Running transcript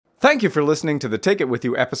Thank you for listening to the Take It With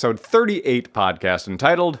You episode 38 podcast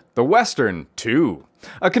entitled The Western 2,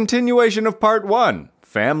 a continuation of part 1,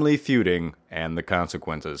 Family Feuding and the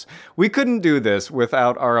Consequences. We couldn't do this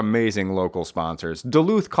without our amazing local sponsors,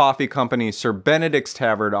 Duluth Coffee Company, Sir Benedict's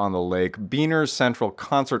Tavern on the Lake, Beaner's Central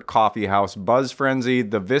Concert Coffee House, Buzz Frenzy,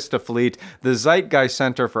 the Vista Fleet, the Zeitgeist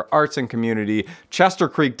Center for Arts and Community, Chester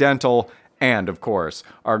Creek Dental, and, of course,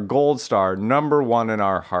 our gold star, number one in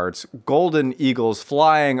our hearts, Golden Eagles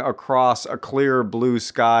flying across a clear blue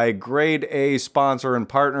sky, grade A sponsor and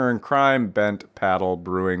partner in crime, Bent Paddle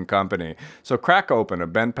Brewing Company. So crack open a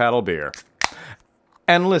Bent Paddle beer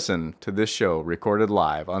and listen to this show recorded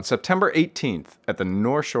live on September 18th at the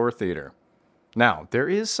North Shore Theater. Now, there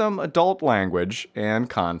is some adult language and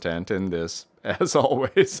content in this, as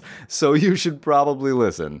always, so you should probably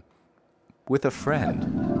listen with a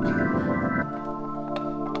friend.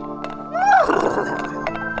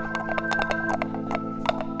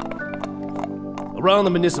 Around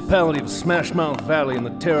the municipality of Smashmouth Valley in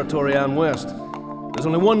the territory on west, there's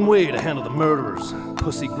only one way to handle the murderers,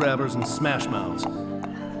 pussy grabbers, and smashmouths.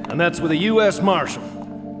 And that's with a U.S. Marshal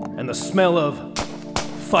and the smell of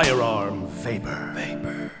firearm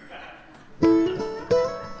vapor.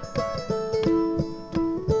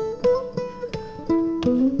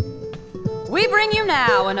 We bring you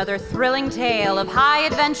now another thrilling tale of high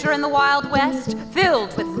adventure in the Wild West,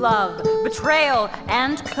 filled with love, betrayal,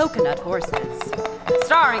 and coconut horses.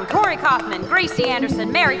 Starring Corey Kaufman, Gracie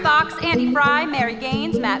Anderson, Mary Fox, Andy Fry, Mary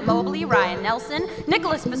Gaines, Matt Mobley, Ryan Nelson,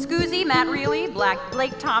 Nicholas Pascuzzi, Matt Reilly,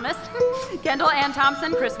 Blake Thomas, Kendall Ann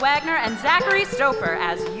Thompson, Chris Wagner, and Zachary Stouffer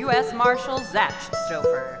as U.S. Marshal Zach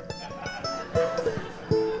Stouffer.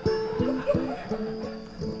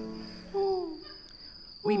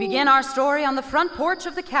 We begin our story on the front porch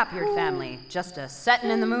of the Capyard family, just a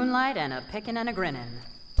settin' in the moonlight and a pickin' and a grinnin'.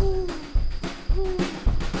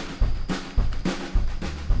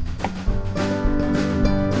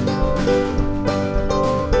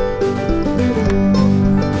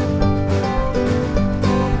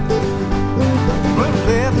 We're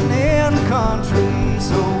living in the country,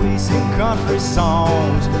 so we sing country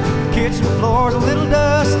songs. Kitchen floor's a little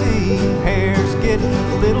dusty, hair's getting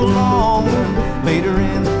a little longer. Later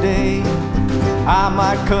in the day, I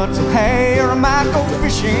might cut some hay or I might go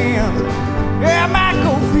fishing. Yeah, I might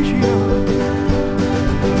go fishing.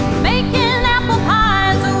 Making apple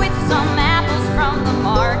pies with some apples from the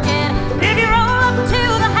market. If you roll up to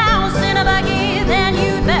the house in a buggy, then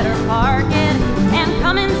you'd better park it and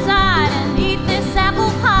come inside and eat this apple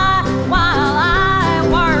pie while I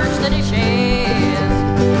wash the dishes.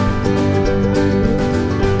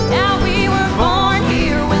 Now we were born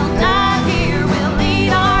here, we'll die here, we'll eat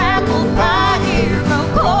our apple pie here, grow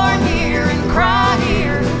corn here and cry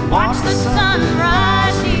here, watch the sun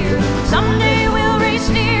rise here. Someday we'll raise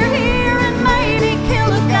deer here and maybe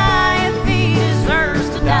kill a guy if he deserves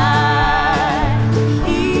to die.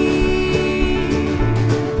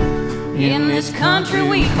 Here, in this country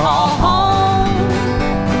we call home.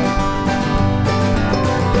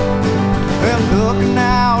 Well, looking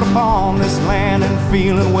out upon this land and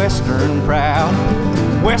feeling Western proud.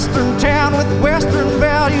 Western town with Western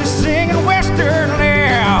values, singing Western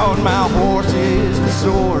loud. My horse is the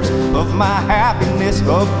source of my happiness.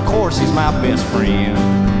 Of course, he's my best friend.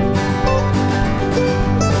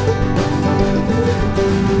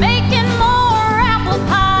 Making more apple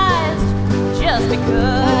pies just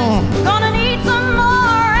because. Gonna need some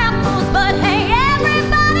more apples, but hey,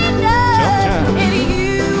 everybody does. If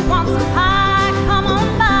you want some pie, come on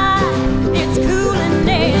by. It's cooling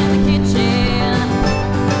in the kitchen.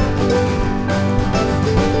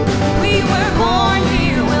 We were born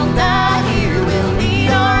here, we'll die here, we'll eat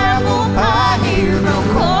our apple pie here, grow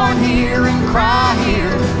corn here and cry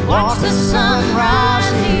here, watch the sun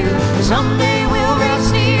rise here. Someday we'll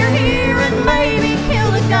raise deer here and maybe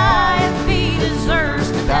kill a guy if he deserves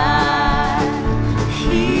to die.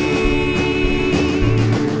 Here,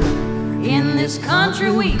 in this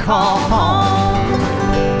country we call home.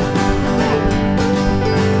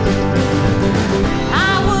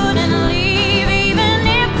 I wouldn't leave even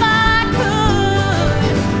if I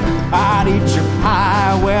could. I'd eat your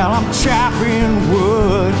pie while I'm chopping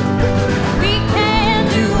wood. We can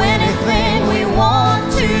do anything we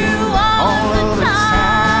want to all of the time.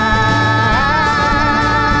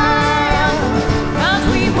 'Cause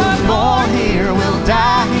we were Born here, we'll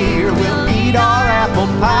die here, we'll eat our apple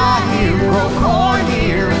pie here, grow corn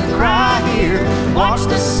here and cry here, watch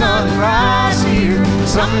the sun rise here.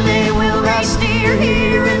 Someday we'll raise deer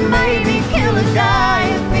here and maybe kill a guy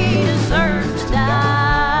if he deserves to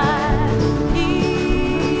die.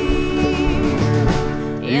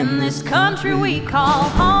 Here, in this country we call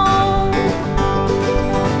home.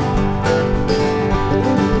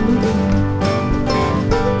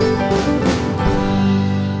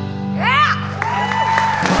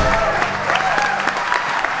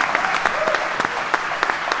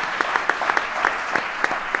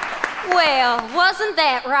 Well, wasn't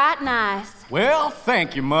that right nice? Well,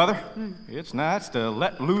 thank you, Mother. It's nice to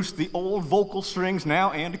let loose the old vocal strings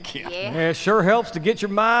now and again. Yeah. It sure helps to get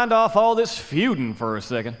your mind off all this feuding for a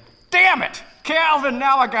second. Damn it! Calvin,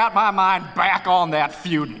 now I got my mind back on that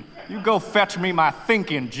feuding. You go fetch me my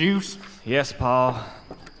thinking juice. Yes, Pa.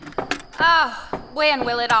 Oh, when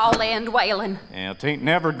will it all end, Waylon? Yeah, it ain't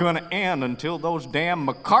never gonna end until those damn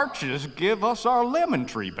McArches give us our lemon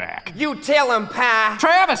tree back. You tell him, Pa.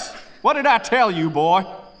 Travis, what did I tell you, boy?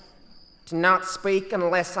 To not speak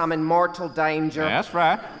unless I'm in mortal danger. That's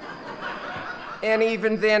right. And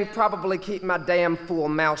even then, probably keep my damn fool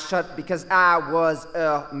mouth shut because I was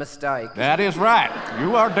a mistake. That is right.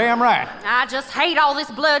 You are damn right. I just hate all this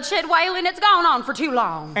bloodshed, Waylon. It's gone on for too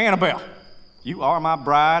long. Annabelle, you are my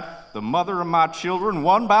bride, the mother of my children,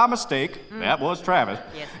 one by mistake. That was Travis.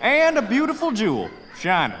 Yes. And a beautiful jewel,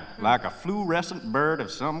 shining like a fluorescent bird of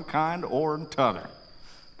some kind or t'other.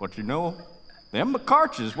 But you know, them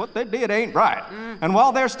McArches, what they did ain't right. And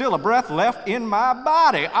while there's still a breath left in my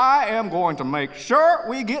body, I am going to make sure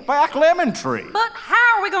we get back Lemon Tree. But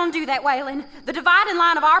how are we going to do that, Waylon? The dividing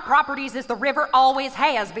line of our properties is the river always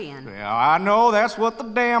has been. Yeah, I know that's what the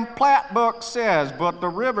damn plat book says, but the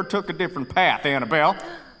river took a different path, Annabelle.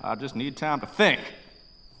 I just need time to think.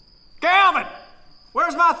 Calvin,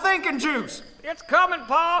 where's my thinking juice? It's coming,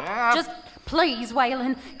 Pa. Yeah, Just please,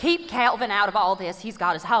 Waylon, keep Calvin out of all this. He's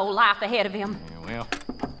got his whole life ahead of him. well,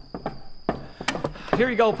 Here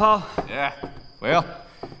you go, Pa. yeah. Well,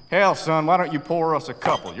 hell, son, why don't you pour us a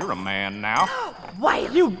couple? You're a man now.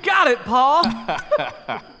 Waylon! You got it,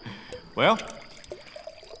 Pa. Well,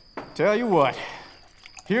 tell you what.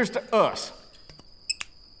 Here's to us,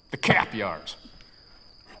 the Capyards.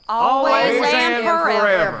 Always Always and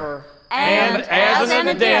forever. And as an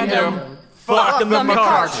addendum, fuck the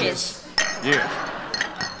McArches. Yeah.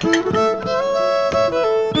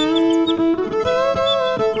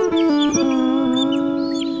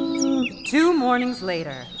 2 mornings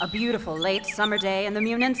later, a beautiful late summer day in the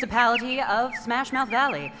municipality of Smashmouth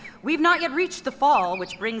Valley. We've not yet reached the fall,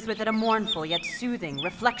 which brings with it a mournful yet soothing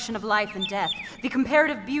reflection of life and death, the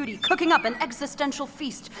comparative beauty cooking up an existential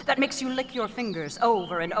feast that makes you lick your fingers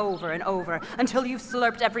over and over and over until you've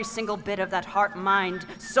slurped every single bit of that heart, mind,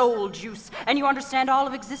 soul juice, and you understand all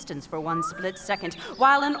of existence for one split second,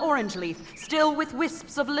 while an orange leaf, still with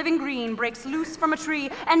wisps of living green, breaks loose from a tree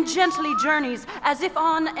and gently journeys as if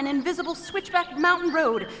on an invisible switchback mountain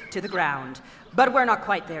road to the ground. But we're not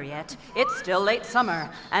quite there yet. It's still late summer,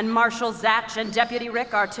 and Marshal Zatch and Deputy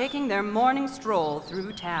Rick are taking their morning stroll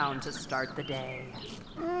through town to start the day.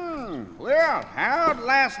 Well, how'd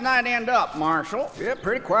last night end up, Marshal? Yeah,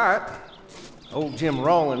 pretty quiet. Old Jim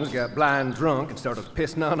Rawlins got blind drunk and started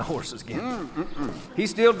pissing on the horses again.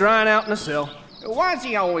 He's still drying out in the cell. Why's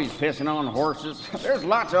he always pissing on horses? There's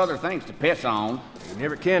lots of other things to piss on. You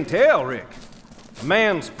never can tell, Rick. A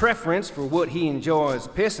man's preference for what he enjoys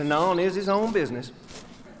pissing on is his own business.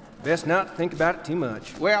 Best not think about it too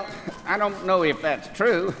much. Well, I don't know if that's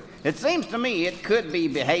true. It seems to me it could be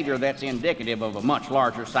behavior that's indicative of a much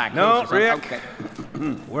larger psychosis. No, Rick. Okay.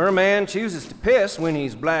 Where a man chooses to piss when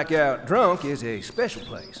he's blackout drunk is a special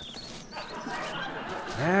place.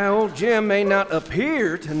 Now, old Jim may not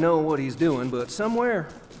appear to know what he's doing, but somewhere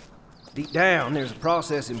deep down there's a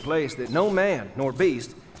process in place that no man nor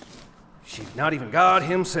beast, shit, not even God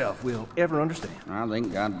himself, will ever understand. I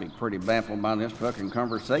think God'd be pretty baffled by this fucking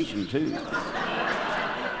conversation, too.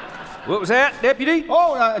 What was that, Deputy?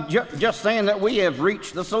 Oh, just saying that we have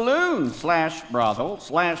reached the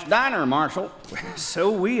saloon/brothel/diner, Marshal.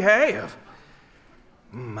 So we have.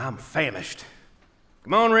 I'm famished.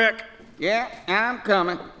 Come on, Rick. Yeah, I'm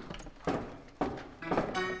coming.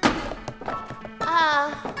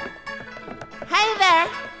 Hey there,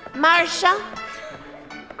 Marshal.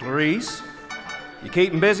 Clarice, you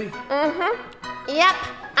keeping busy? Yep,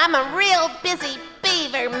 I'm a real busy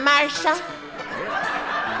beaver, Marshal.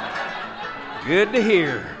 Good to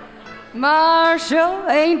hear. Marshal,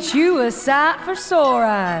 ain't you a sight for sore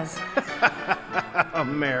eyes? Oh,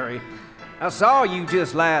 Mary, I saw you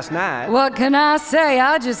just last night. What can I say?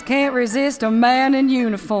 I just can't resist a man in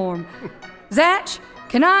uniform. Zatch,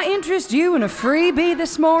 can I interest you in a freebie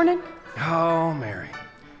this morning? Oh, Mary,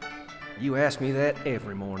 you ask me that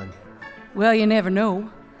every morning. Well, you never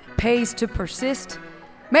know. Pays to persist.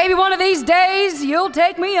 Maybe one of these days you'll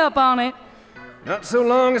take me up on it. Not so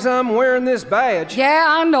long as I'm wearing this badge. Yeah,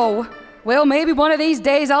 I know. Well, maybe one of these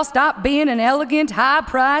days I'll stop being an elegant,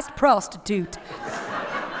 high-priced prostitute.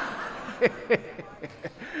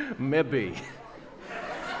 Maybe.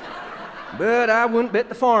 But I wouldn't bet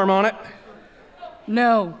the farm on it.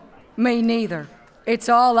 No, me neither. It's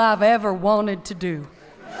all I've ever wanted to do.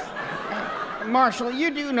 Marshal,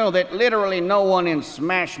 you do know that literally no one in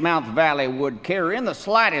Smashmouth Valley would care in the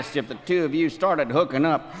slightest if the two of you started hooking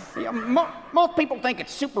up. Most people think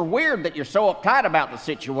it's super weird that you're so uptight about the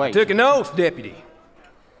situation. Took an oath, Deputy.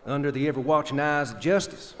 Under the ever-watching eyes of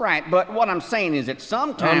justice. Right, but what I'm saying is that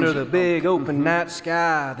sometimes... Under the big open night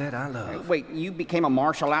sky that I love. Wait, you became a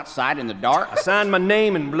marshal outside in the dark? I signed my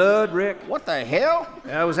name in blood, Rick. What the hell?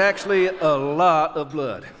 That was actually a lot of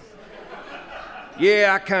blood.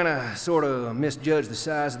 Yeah, I kinda, sorta misjudged the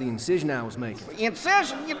size of the incision I was making.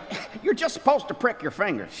 Incision? You're just supposed to prick your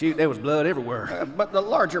finger. Shoot, there was blood everywhere. But the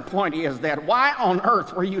larger point is that why on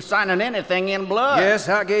earth were you signing anything in blood? Yes,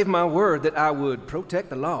 I gave my word that I would protect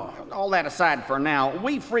the law. All that aside for now,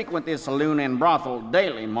 we frequent this saloon and brothel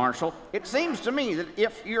daily, Marshal. It seems to me that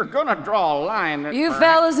if you're gonna draw a line... You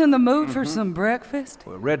fellas in the mood for some breakfast?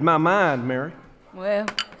 Well, read my mind, Mary. Well,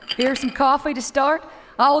 here's some coffee to start.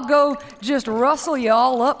 I'll go just rustle you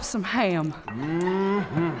all up some ham.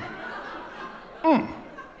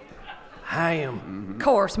 Ham. Of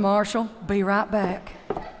course, Marshal. Be right back.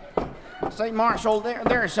 Say, Marshal,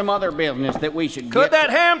 there's some other business that we should Cut get... that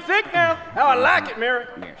ham thick now. How I like it, Mary.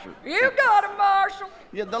 Yeah, sure. You got it, Marshal.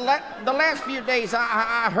 Yeah, the last few days,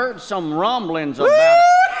 I heard some rumblings about...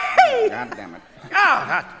 Oh, God damn it.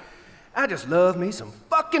 God, I just love me some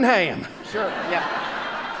fucking ham. Sure, yeah.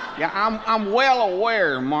 Yeah, I'm well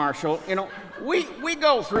aware, Marshal. You know, we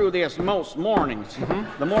go through this most mornings.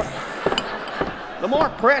 The more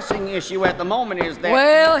pressing issue at the moment is that...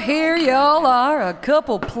 Well, here y'all are, a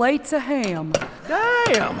couple plates of ham.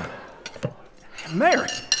 Damn! Mary,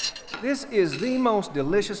 this is the most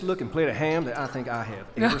delicious-looking plate of ham that I think I have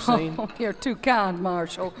ever seen. Oh, you're too kind,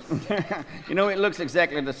 Marshal. You know, it looks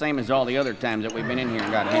exactly the same as all the other times that we've been in here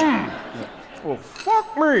and got ham. Well,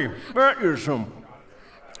 fuck me. That is some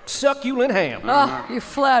succulent ham. Oh, you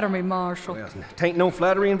flatter me, Marshal. Well, tain't no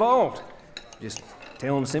flattery involved. Just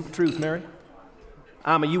telling the simple truth, Mary.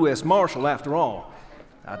 I'm a U.S. Marshal, after all.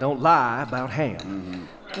 I don't lie about ham.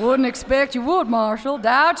 Wouldn't expect you would, Marshal.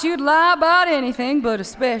 Doubt you'd lie about anything, but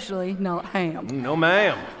especially not ham. No,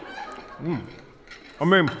 ma'am. I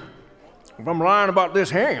mean, if I'm lying about this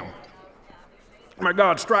ham, my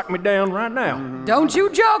God, strike me down right now. Don't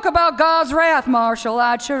you joke about God's wrath, Marshal.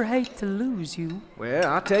 I'd sure hate to lose you. Well,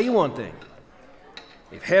 I'll tell you one thing.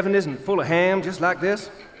 If heaven isn't full of ham just like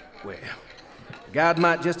this, well, God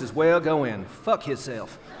might just as well go and fuck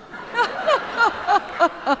himself.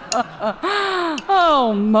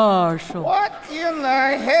 Oh, Marshal. What in the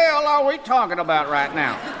hell are we talking about right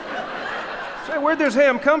now? Say, where'd this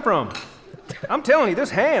ham come from? I'm telling you,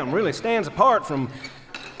 this ham really stands apart from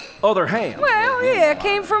other ham. Well, yeah, it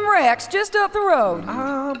came from Rex, just up the road.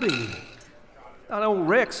 I'll be. Thought old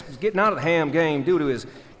Rex was getting out of the ham game due to his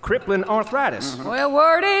crippling arthritis. Well,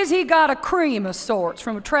 word is he got a cream of sorts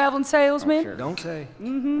from a traveling salesman. Sure, don't say.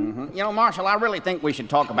 You know, Marshal, I really think we should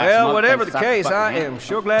talk about some Well, other whatever things the case, besides I fucking ham. am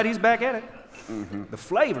sure glad he's back at it. The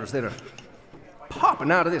flavors that are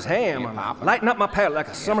popping out of this ham are lighting up my palate like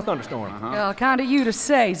a summer thunderstorm. Kind of you to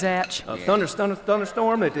say, Zatch. A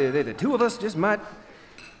thunderstorm that the two of us just might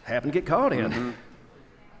happen to get caught in.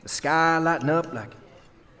 The sky lighting up like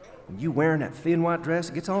when you wearing that thin white dress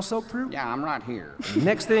that gets all soaked through. Yeah, I'm right here. The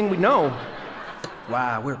next thing we know,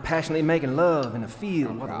 why, we're passionately making love in a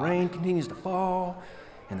field while the rain continues to fall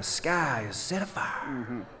and the sky is set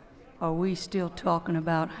afire. Are we still talking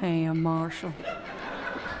about ham, Marshal?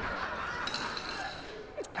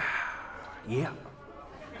 Yeah.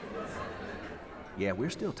 Yeah, we're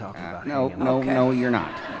still talking about No, ham. no, you're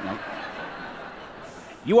not. No.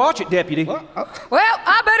 You watch it, Deputy. Well,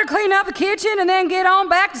 I better clean up the kitchen and then get on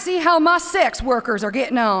back to see how my sex workers are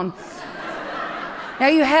getting on. Now,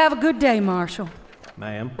 you have a good day, Marshal.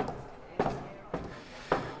 Ma'am.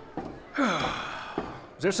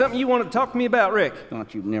 Is there something you wanted to talk to me about, Rick?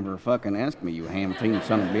 Thought you'd never fucking ask me, you ham-fiend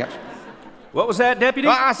son of a bitch. What was that, Deputy?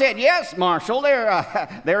 Well, I said, yes, Marshal,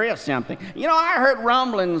 there is something. You know, I heard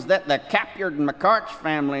rumblings that the Capyard and McArch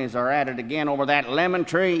families are at it again over that lemon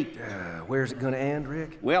tree. Where's it gonna end,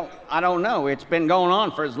 Rick? Well, I don't know. It's been going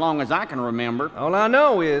on for as long as I can remember. All I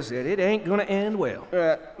know is that it ain't gonna end well.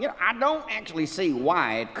 You know, I don't actually see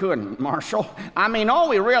why it couldn't, Marshal. I mean, all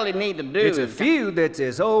we really need to do It's is... a feud that's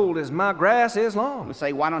as old as my grass is long.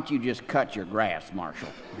 Say, why don't you just cut your grass, Marshal?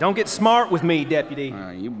 Don't get smart with me, Deputy.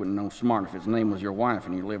 You wouldn't know smart if his name was your wife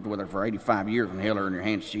and you lived with her for 85 years and held her in your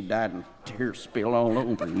hands. She died and tears spill all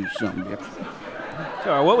over you, son of a bitch.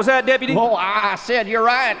 Sorry, what was that, Deputy? Oh, I said you're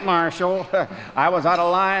right, Marshal. I was out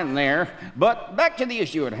of line there. But back to the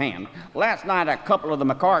issue at hand. Last night, a couple of the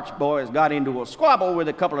McArch boys got into a squabble with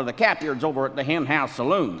a couple of the Capyards over at the Hen House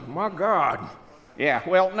Saloon. My God. Yeah,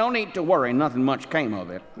 well, no need to worry. Nothing much came of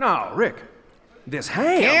it. No, Rick. This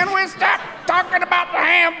ham? Can we stop talking about the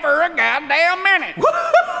ham for a goddamn minute?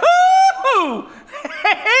 Woo-hoo-hoo!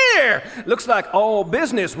 Here! Looks like all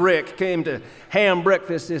business Rick came to ham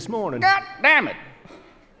breakfast this morning. God damn it.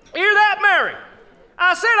 Hear that, Mary?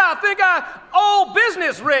 I said I think all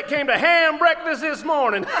business Rick came to ham breakfast this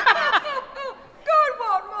morning. Good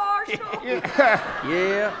one, Marshall.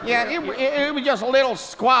 Yeah, it was just a little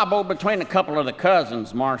squabble between a couple of the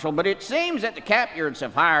cousins, Marshal, but it seems that the Capyards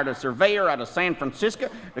have hired a surveyor out of San Francisco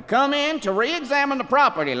to come in to re-examine the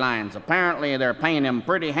property lines. Apparently, they're paying him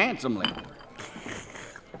pretty handsomely.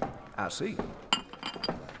 I see.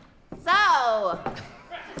 So,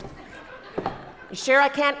 you sure I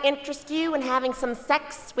can't interest you in having some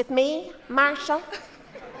sex with me, Marshall?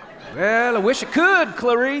 Well, I wish I could,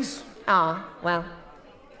 Clarice. Oh, well,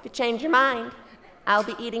 if you change your mind, I'll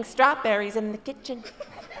be eating strawberries in the kitchen.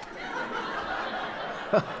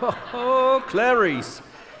 Oh, Clarice.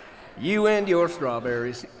 You and your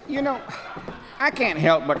strawberries. You know, I can't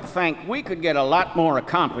help but think we could get a lot more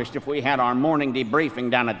accomplished if we had our morning debriefing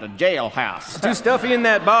down at the jailhouse. It's too stuffy in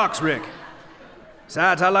that box, Rick.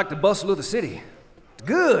 Besides, I like the bustle of the city. It's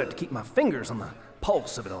good to keep my fingers on the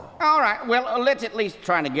pulse of it all. All right, well, let's at least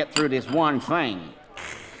try to get through this one thing.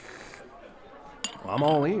 Well, I'm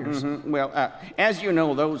all ears. Well, as you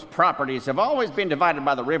know, those properties have always been divided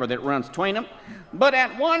by the river that runs between them. But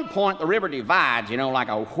at one point, the river divides, like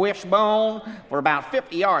a wishbone, for about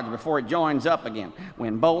 50 yards before it joins up again.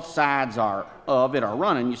 When both sides of it are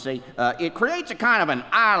running, you see, it creates a kind of an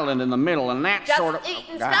island in the middle, and that Just sort of...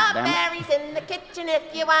 eating strawberries in the kitchen if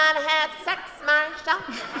you want to have sex, Marshall.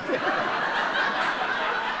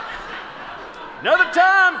 Another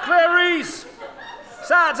time, Clarice.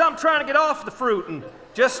 Besides, I'm trying to get off the fruit and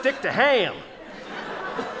just stick to ham.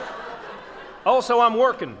 Also, I'm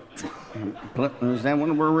working. Is that what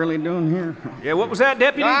we're really doing here? Yeah, what was that,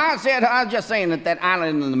 Deputy? I was just saying that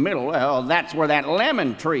island in the middle, well, that's where that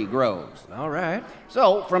lemon tree grows. All right.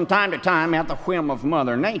 So, from time to time, at the whim of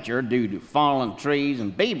Mother Nature, due to fallen trees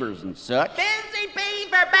and beavers and such... Busy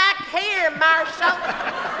beaver back here, Marshall.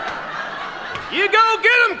 You go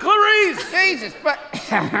get him, Clarice! Jesus, but...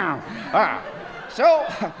 So,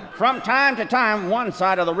 from time to time, one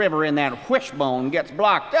side of the river in that wishbone gets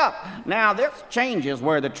blocked up. Now, this changes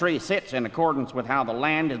where the tree sits in accordance with how the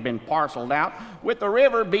land has been parceled out, with the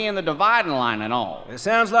river being the dividing line and all. It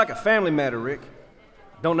sounds like a family matter, Rick.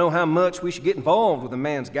 Don't know how much we should get involved with a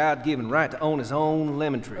man's God-given right to own his own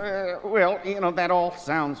lemon tree. Well, that all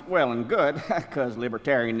sounds well and good, because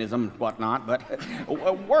libertarianism and whatnot, but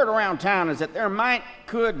word around town is that there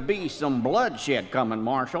could be some bloodshed coming,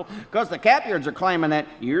 Marshal, because the Capyards are claiming that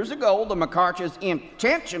years ago the McArches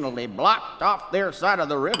intentionally blocked off their side of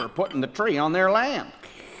the river, putting the tree on their land.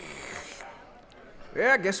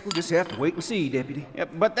 Yeah, I guess we'll just have to wait and see, Deputy. Yeah,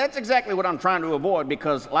 but that's exactly what I'm trying to avoid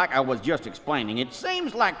because, like I was just explaining, it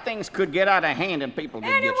seems like things could get out of hand and people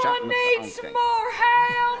could get shot in the... Anyone need some more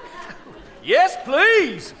ham? Yes,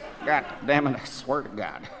 please! God damn it, I swear to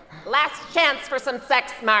God. Last chance for some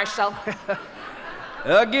sex, Marshall.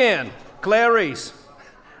 Again, Clarice.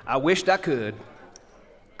 I wished I could.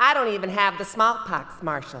 I don't even have the smallpox,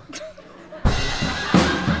 Marshall.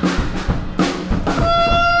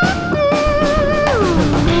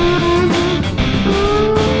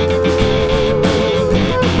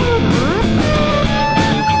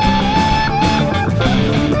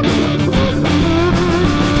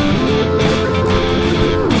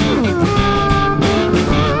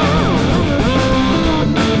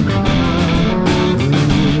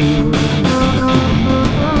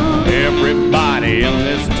 Everybody in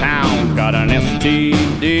this town got an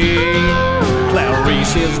STD.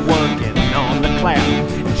 Clarice is working on the clap,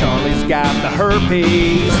 and Charlie's got the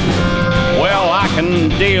herpes. Well, I can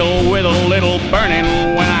deal with a little burning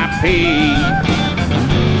when I pee.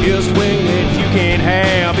 Just wing that you can't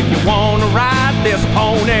have if you want to ride this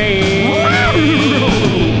pony.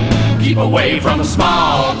 Keep away from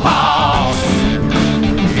smallpox.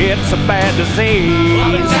 It's a bad disease.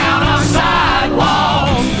 Up and down our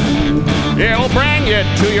sidewalks. It'll bring you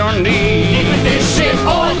to your knees. Keeping this shit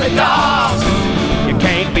on the dogs. You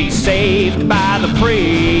can't be saved by the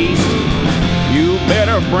priest. You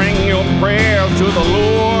better bring your prayers to the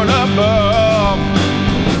Lord above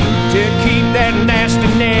to keep that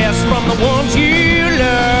nastiness from the ones you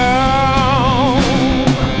love.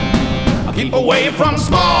 Keep away from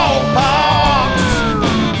smallpox.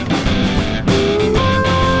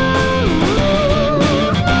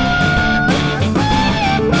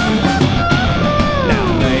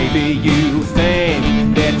 Now maybe you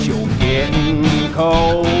think that you're getting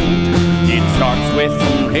cold. It starts with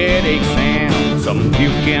some headaches and some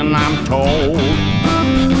puking, I'm told.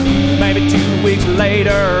 Maybe 2 weeks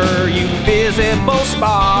later, you visit both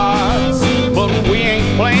spots. But we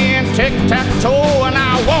ain't playing tic-tac-toe, and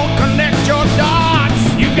I won't connect your dots.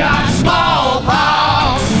 You got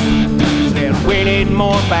smallpox. Said we need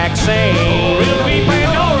more vaccine. Really,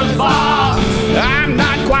 Pandora's box. I'm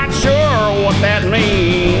not quite sure what that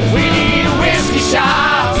means. We need whiskey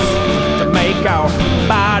shots to make our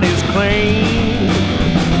bodies clean.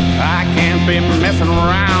 I can't be messing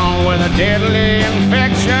around with a deadly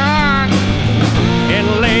infection. And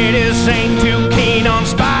ladies ain't too keen on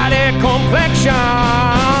spotty complexion.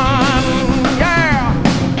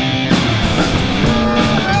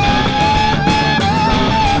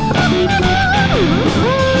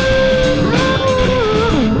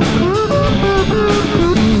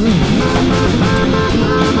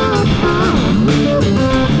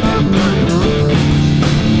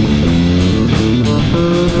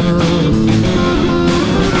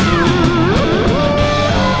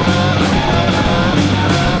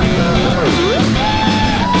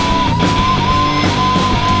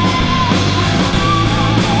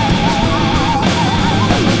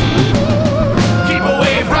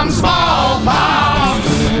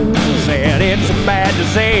 Bad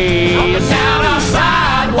disease on the town of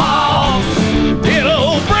sidewalks.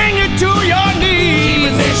 It'll bring you to your knees.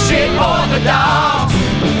 Keeping this shit for the dogs.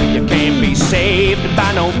 You can't be saved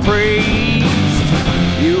by no priest.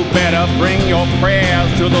 You better bring your prayers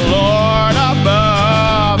to the Lord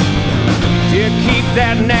above to keep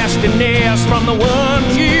that nastiness from the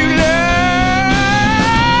ones you love.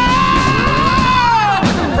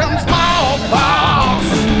 From smallpox.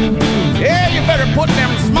 Yeah, you better put them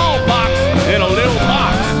smallpox in a little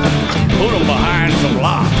box. Put them behind some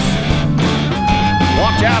locks.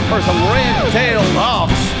 Watch out for some red-tailed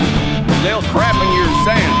hawks. They'll crap in your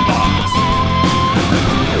sandbox.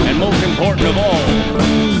 And most important of all,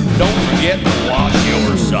 don't forget to wash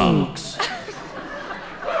your socks.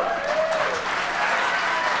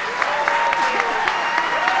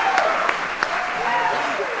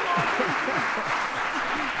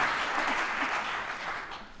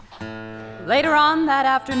 Later on that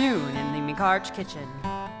afternoon in the McArch kitchen.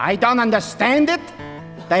 I don't understand it.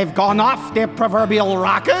 They've gone off their proverbial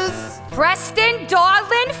rockers. Preston,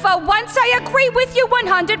 darling, for once I agree with you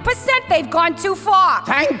 100%. They've gone too far.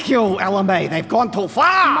 Thank you, LMA. They've gone too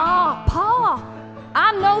far. Ma, Pa,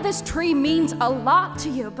 I know this tree means a lot to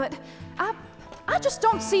you, but I just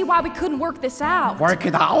don't see why we couldn't work this out. Work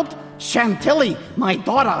it out? Chantilly, my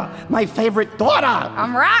daughter, my favorite daughter.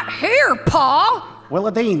 I'm right here, Pa.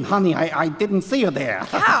 Willadine, honey, I didn't see you there.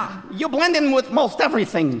 Yeah. You blend in with most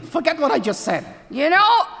everything. Forget what I just said. You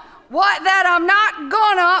know what? That I'm not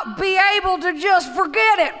gonna be able to just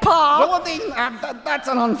forget it, Pa. Willadine, that's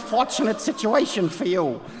an unfortunate situation for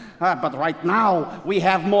you. But right now, we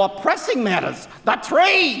have more pressing matters. The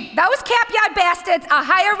tree! Those Capyard bastards are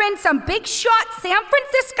hiring some big shot San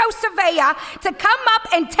Francisco surveyor to come up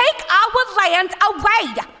and take our land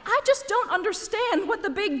away. I just don't understand what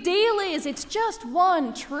the big deal is. It's just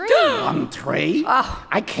one tree. One tree? Oh.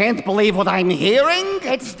 I can't believe what I'm hearing.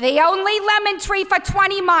 It's the only lemon tree for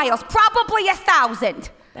 20 miles, probably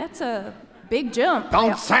 1,000. That's a big jump.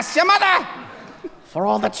 Don't sass your mother! For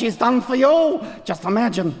all that she's done for you, just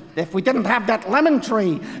imagine if we didn't have that lemon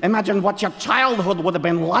tree. Imagine what your childhood would have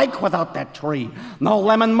been like without that tree. No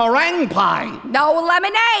lemon meringue pie. No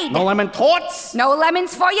lemonade. No lemon torts. No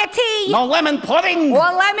lemons for your tea. No lemon pudding.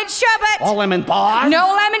 Or lemon sherbet. Or lemon bars.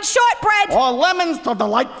 No lemon shortbread. Or lemons to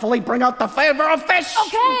delightfully bring out the flavor of fish.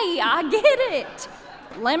 Okay, I get it.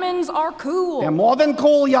 Lemons are cool. They're more than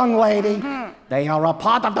cool, young lady. They are a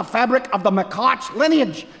part of the fabric of the McArch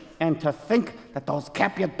lineage. And to think that those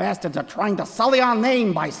Capyard bastards are trying to sully our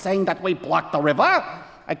name by saying that we blocked the river,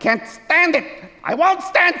 I can't stand it. I won't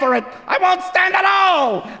stand for it. I won't stand at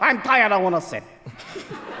all. I'm tired. I want to sit.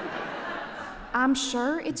 I'm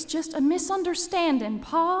sure it's just a misunderstanding,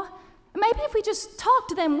 Pa. Maybe if we just talk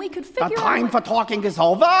to them, we could figure out... The time for talking is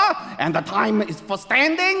over, and the time is for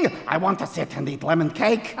standing. I want to sit and eat lemon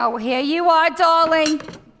cake. Oh, here you are, darling.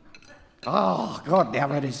 Oh, good.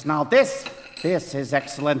 There it is. Now this is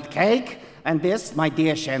excellent cake. And this, my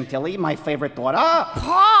dear Chantilly, my favorite daughter.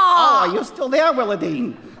 Pa! Oh, are you still there,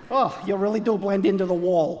 Willadine? Oh, you really do blend into the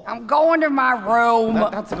wall. I'm going to my room.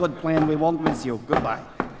 That's a good plan. We won't miss you. Goodbye.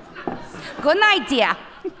 Good night, dear.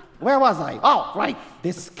 Where was I? Oh, right.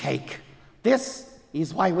 This cake. This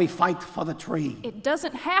is why we fight for the tree. It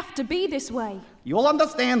doesn't have to be this way. You'll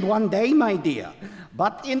understand one day, my dear.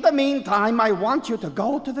 But in the meantime, I want you to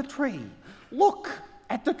go to the tree. Look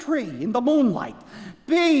at the tree in the moonlight.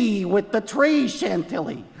 Be with the tree,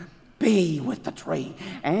 Chantilly. Be with the tree.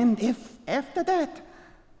 And if after that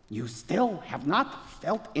You still have not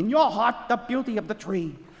felt in your heart the beauty of the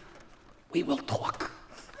tree. We will talk.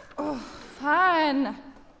 Oh, fine.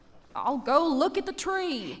 I'll go look at the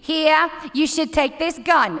tree. Here, you should take this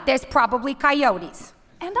gun. There's probably coyotes.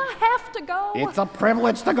 And I have to go. It's a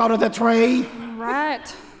privilege to go to the tree.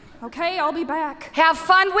 Right. Okay, I'll be back. Have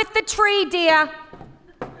fun with the tree, dear.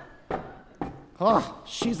 Oh,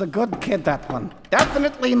 she's a good kid, that one.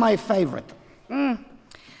 Definitely my favorite.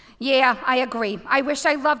 Yeah, I agree. I wish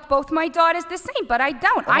I loved both my daughters the same, but I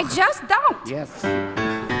don't. I just don't. Yes.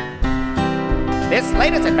 This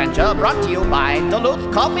latest adventure brought to you by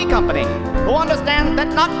Duluth Coffee Company, who understand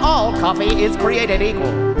that not all coffee is created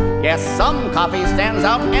equal. Yes, some coffee stands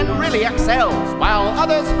out and really excels, while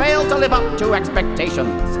others fail to live up to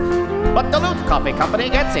expectations. But Duluth Coffee Company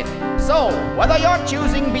gets it. So, whether you're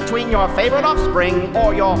choosing between your favorite offspring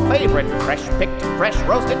or your favorite fresh-picked,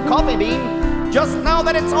 fresh-roasted coffee bean, just know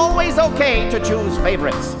that it's always okay to choose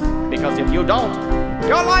favorites. Because if you don't,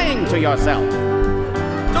 you're lying to yourself.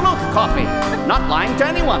 Duluth Coffee, not lying to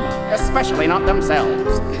anyone, especially not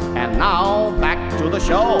themselves. And now, back to the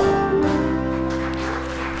show.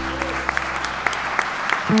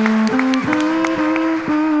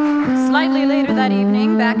 Slightly later that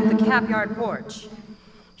evening, back at the Capyard porch.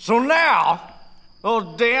 So now,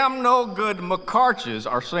 those damn no-good McArches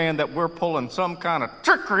are saying that we're pulling some kind of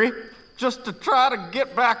trickery just to try to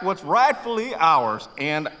get back what's rightfully ours.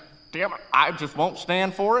 And damn it, I just won't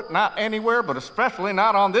stand for it, not anywhere, but especially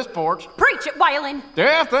not on this porch. Preach it, Waylon.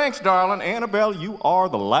 Yeah, thanks, darling. Annabelle, you are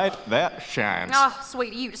the light that shines. Oh,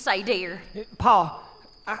 sweet of you to say, dear. Pa,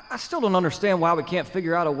 I still don't understand why we can't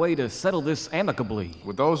figure out a way to settle this amicably.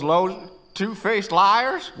 With those low, two-faced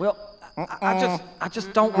liars? Well, I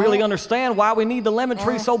just don't really understand why we need the lemon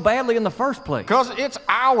tree so badly in the first place. 'Cause it's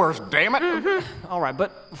ours, damn it. All right,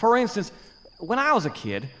 but for instance, when I was a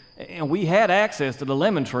kid and we had access to the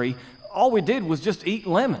lemon tree, all we did was just eat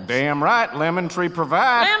lemons. Damn right, lemon tree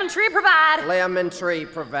provide. Lemon tree provide. Lemon tree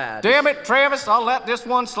provide. Damn it, Travis, I'll let this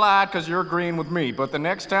one slide because you're agreeing with me. But the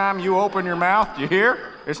next time you open your mouth, you hear?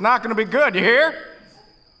 It's not going to be good, you hear?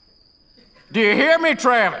 Do you hear me,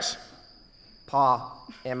 Travis? Pa,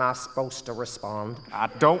 am I supposed to respond? I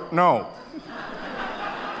don't know.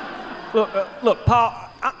 Look,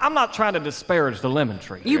 Pa, I'm not trying to disparage the lemon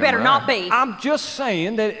tree. You better not be. I'm just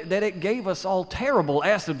saying that it gave us all terrible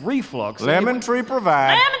acid reflux. Lemon tree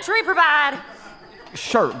provide. Lemon tree provide.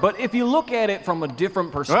 Sure, but if you look at it from a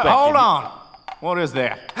different perspective... Hold on. What is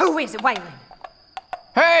that? Who is it, Waylon?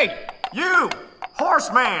 Hey, you,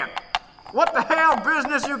 horseman. What the hell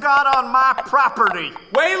business you got on my property?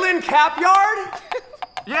 Waylon Capyard?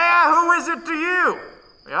 Yeah, who is it to you?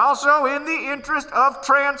 Also, in the interest of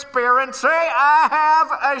transparency, I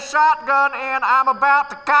have a shotgun and I'm about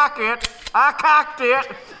to cock it. I cocked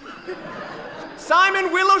it. Simon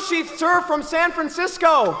Willowsheath, sir, from San Francisco.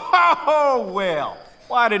 Oh, well.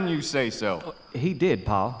 Why didn't you say so? He did,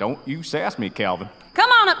 Pa. Don't you sass me, Calvin. Come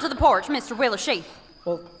on up to the porch, Mr. Willowsheath.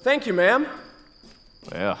 Well, thank you, ma'am.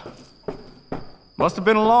 Well, must have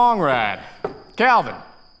been a long ride. Calvin,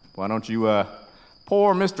 why don't you,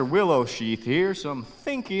 pour Mr. Willowsheath here some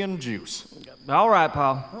thinking juice. All right,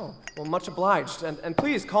 Pa. Oh, well, much obliged. And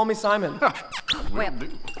please, call me Simon. Well,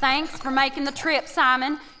 thanks for making the trip,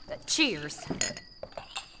 Simon. Cheers.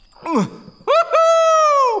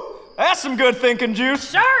 Woo-hoo! That's some good thinking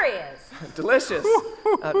juice. Sure is. Delicious.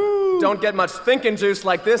 Don't get much thinking juice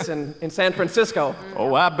like this in San Francisco.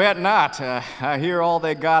 Oh, I bet not. I hear all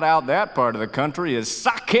they got out that part of the country is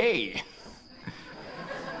sake.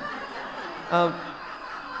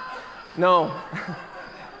 No,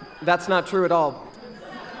 that's not true at all.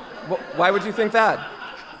 Why would you think that?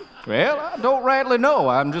 Well, I don't rightly know.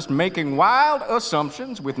 I'm just making wild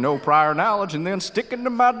assumptions with no prior knowledge and then sticking to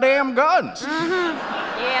my damn guns.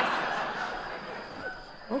 Yes.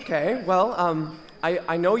 Okay, well,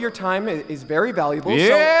 I know your time is very valuable,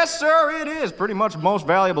 Yes, sir, it is. Pretty much the most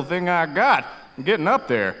valuable thing I got. I'm getting up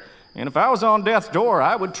there. And if I was on death's door,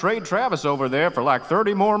 I would trade Travis over there for like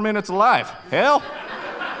 30 more minutes of life. Hell,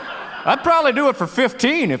 I'd probably do it for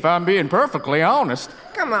 15 if I'm being perfectly honest.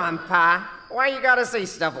 Come on, Pa. Why you gotta say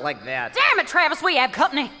stuff like that? Damn it, Travis, we have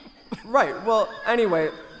company. Right, well, anyway,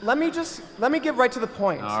 let me get right to the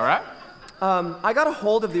point. All right. I got a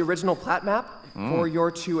hold of the original plat map for your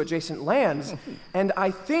two adjacent lands, and I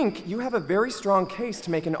think you have a very strong case to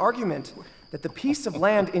make an argument that the piece of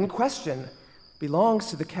land in question belongs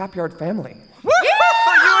to the Capyard family.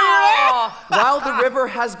 While the river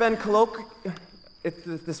has been colloquially,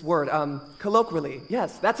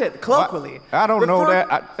 yes, that's it, colloquially. I don't know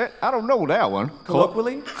that. I don't know that one.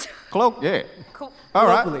 Colloquially? Yeah. Cool. All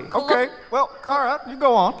right. Colloquially. Okay. Well, all right. You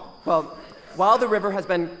go on. Well, while the river has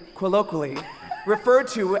been colloquially referred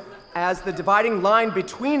to as the dividing line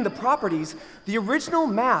between the properties, the original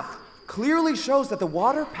map clearly shows that the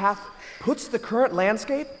water path puts the current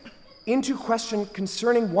landscape into question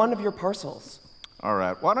concerning one of your parcels. All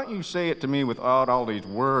right, why don't you say it to me without all these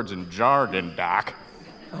words and jargon, Doc?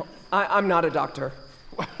 Oh, I'm not a doctor.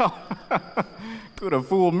 Well, could have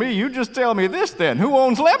fooled me. You just tell me this then. Who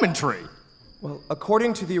owns Lemon Tree? Well,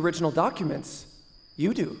 according to the original documents,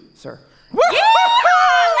 you do, sir.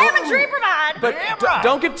 Lemon Tree provide! But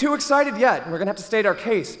don't get too excited yet. We're gonna have to state our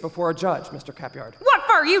case before a judge, Mr. Capyard. What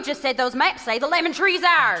for? You just said those maps say the lemon tree's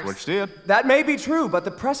ours. That's what you did. That may be true, but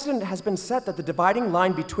the precedent has been set that the dividing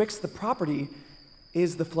line betwixt the property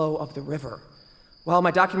is the flow of the river. While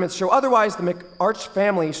my documents show otherwise, the McArch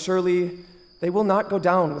family, surely they will not go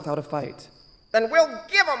down without a fight. Then we'll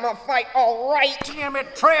give them a fight, all right. Damn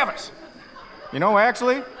it, Travis. You know,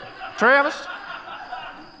 actually, Travis,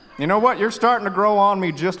 you know what? You're starting to grow on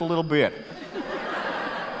me just a little bit.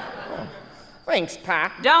 Thanks,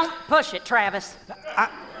 Pa. Don't push it, Travis.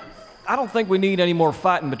 I don't think we need any more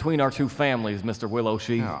fighting between our two families, Mr. Willow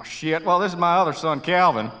Sheaf. Oh, shit. Well, this is my other son,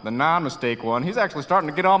 Calvin, the non-mistake one. He's actually starting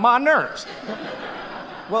to get on my nerves.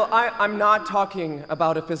 Well, I'm not talking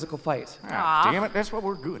about a physical fight. Ah, damn it. That's what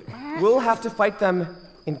we're good at. We'll have to fight them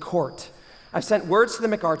in court. I've sent words to the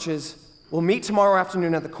McArches. We'll meet tomorrow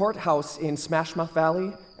afternoon at the courthouse in Smashmouth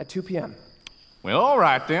Valley at 2 p.m. Well, all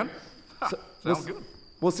right, then. Sounds good.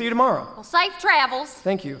 We'll see you tomorrow. Well, safe travels.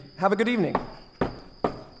 Thank you. Have a good evening.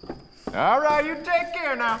 All right, you take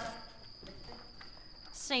care now.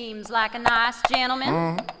 Seems like a nice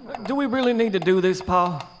gentleman. Do we really need to do this,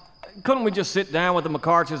 Pa? Couldn't we just sit down with the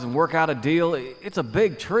McArches and work out a deal? It's a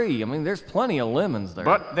big tree. I mean, there's plenty of lemons there.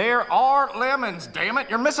 But there are lemons, damn it.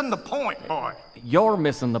 You're missing the point, boy. You're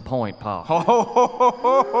missing the point, Pa.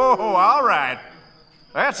 All right.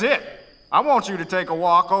 That's it. I want you to take a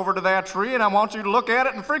walk over to that tree, and I want you to look at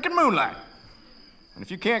it in freaking moonlight. And if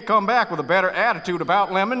you can't come back with a better attitude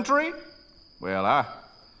about Lemon Tree, well, I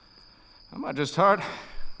might just start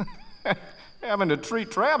having to treat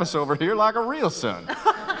Travis over here like a real son.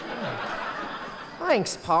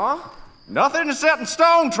 Thanks, Pa. Nothing is set in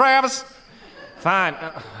stone, Travis. Fine.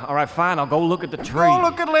 All right, fine. I'll go look at the tree. Go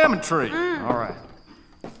look at Lemon Tree. All right.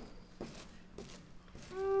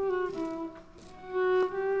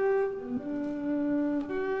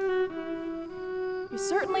 You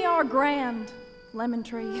certainly are grand, Lemon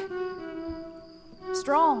Tree.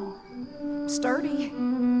 Strong, sturdy.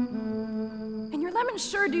 And your lemons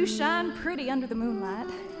sure do shine pretty under the moonlight.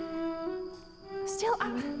 Still,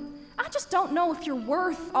 I just don't know if you're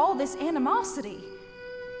worth all this animosity.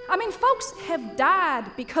 I mean, folks have died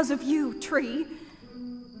because of you, tree.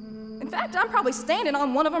 In fact, I'm probably standing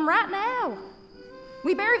on one of them right now.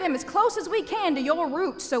 We bury them as close as we can to your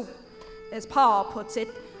roots, so, as Paul puts it,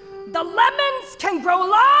 the lemons can grow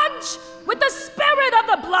large with the spirit of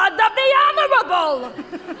the blood of the honorable.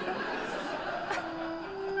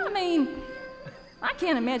 I mean, I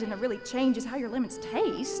can't imagine it really changes how your lemons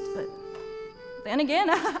taste, but then again,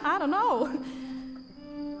 I don't know.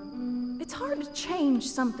 It's hard to change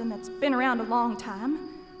something that's been around a long time,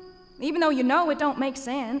 even though you know it don't make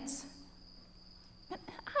sense.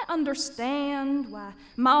 I understand why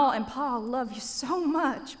Ma and Pa love you so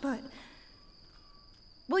much, but,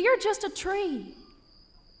 well, you're just a tree.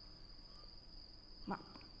 Well,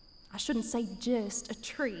 I shouldn't say just a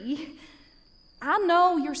tree. I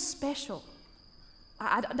know you're special.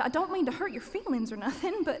 I don't mean to hurt your feelings or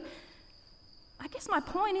nothing, but I guess my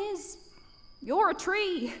point is, you're a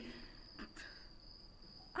tree.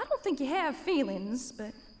 I don't think you have feelings,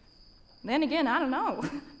 but then again, I don't know.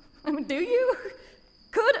 I mean, do you?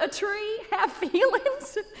 Could a tree have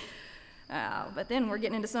feelings? Oh, but then we're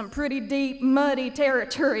getting into some pretty deep, muddy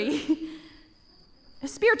territory.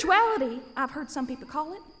 Spirituality, I've heard some people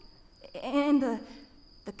call it, and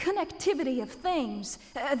the connectivity of things,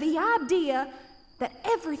 the idea that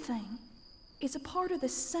everything is a part of the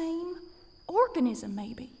same organism,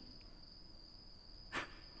 maybe.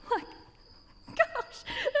 Like, gosh,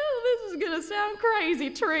 this is gonna sound crazy,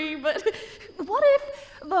 tree, but what if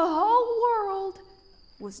the whole world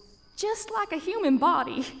was just like a human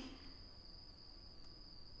body?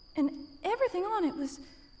 And everything on it was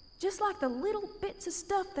just like the little bits of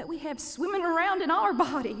stuff that we have swimming around in our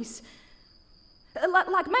bodies.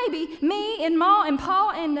 Like maybe me and Ma and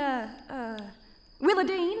Pa and,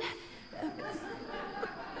 Willadine,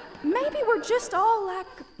 maybe we're just all like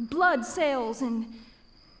blood cells and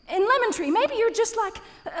Lemon Tree. Maybe you're just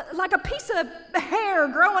like a piece of hair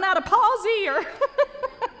growing out of Pa's ear.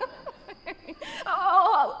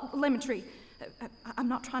 Oh, Lemon Tree, I'm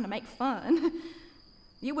not trying to make fun.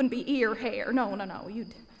 You wouldn't be ear hair. No.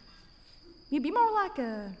 You'd be more like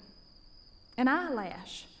an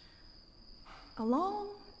eyelash. A long,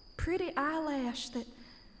 pretty eyelash that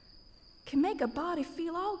can make a body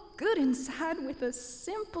feel all good inside with a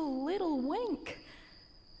simple little wink.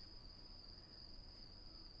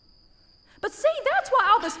 But see, that's why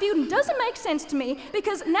all this feuding doesn't make sense to me,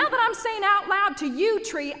 because now that I'm saying out loud to you,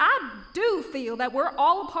 Tree, I do feel that we're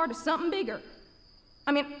all a part of something bigger.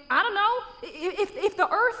 I mean, I don't know, if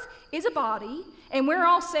the earth is a body, and we're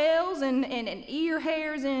all cells and ear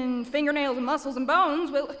hairs and fingernails and muscles and bones,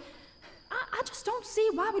 well, I just don't see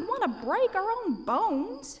why we'd want to break our own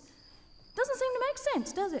bones. Doesn't seem to make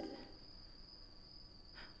sense, does it?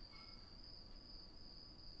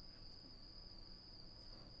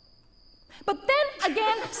 But then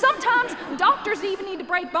again, sometimes doctors even need to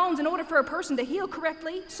break bones in order for a person to heal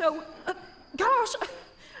correctly. So, gosh,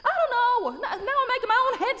 I don't know. Now I'm making my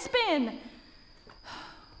own head spin.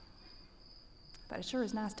 But it sure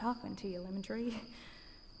is nice talking to you, Lemon Tree.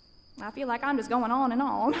 I feel like I'm just going on and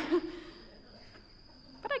on.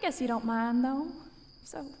 But I guess you don't mind, though.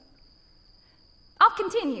 So, I'll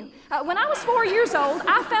continue. When I was 4 years old,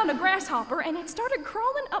 I found a grasshopper, and it started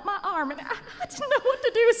crawling up my arm, and I didn't know what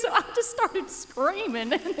to do, so I just started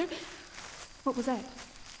screaming. What was that?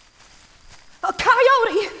 A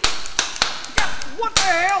coyote! What the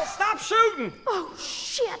hell? Stop shooting! Oh,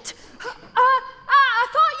 shit! I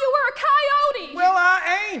thought you were a coyote! Well,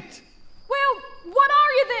 I ain't! Well, what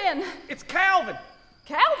are you then? It's Calvin.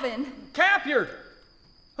 Calvin? Capyard.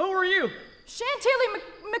 Who are you? Chantilly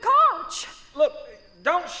McArch. Look,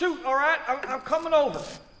 don't shoot, all right? I'm coming over.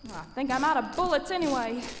 Well, I think I'm out of bullets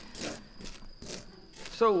anyway.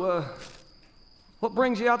 So, what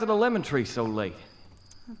brings you out to the lemon tree so late?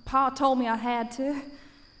 Pa told me I had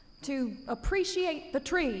to appreciate the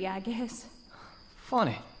tree, I guess.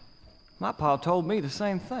 Funny. My pa told me the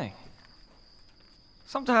same thing.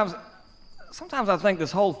 Sometimes I think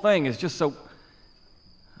this whole thing is just so...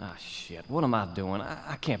 Ah, shit, what am I doing?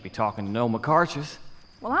 I can't be talking to no McArches.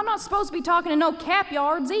 Well, I'm not supposed to be talking to no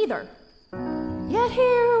Capyards either. Yet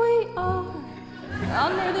here we are,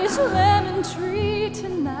 under this lemon tree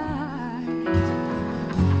tonight.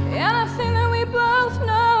 And I think that we both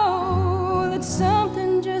know that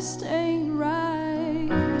something just ain't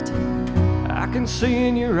right. I can see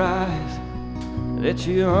in your eyes that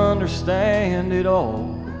you understand it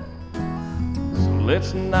all. So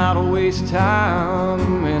let's not waste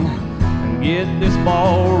time and get this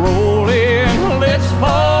ball rolling. Let's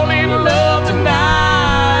fall in love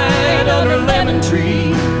tonight under a lemon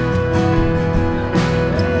tree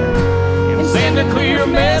and send a clear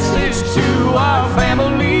message to our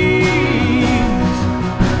families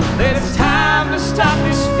that it's time to stop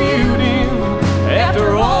this feuding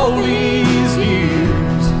after all these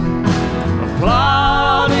years of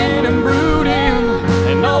plotting and brooding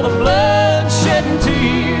and all the bloodshed and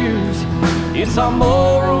tears. It's our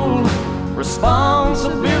moral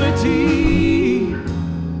responsibility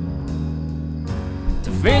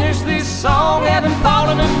to finish this song having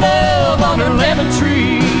fallen in love under a lemon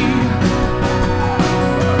tree.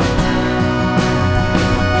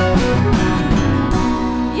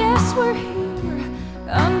 Yes, we're here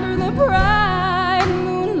under the bright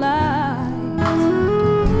moonlight.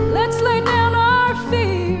 Let's lay down our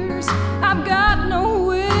fears. I've got no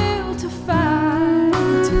will to fight.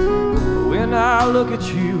 When I look at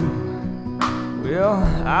you, well,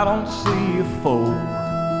 I don't see a foe.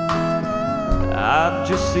 I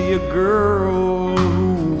just see a girl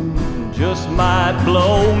who just might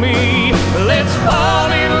blow me. Let's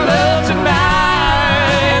fall in love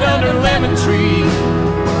tonight under a lemon tree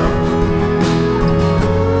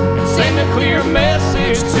and send a clear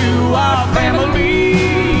message to our families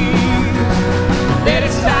that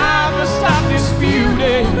it's time to stop this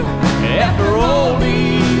feuding after all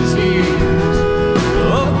these years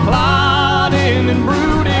of plotting and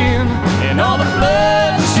brooding and all the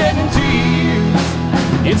bloodshed and tears.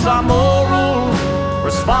 It's our moral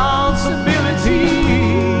responsibility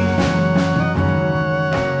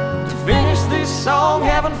to finish this song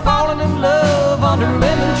having fallen in love under a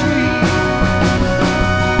lemon tree.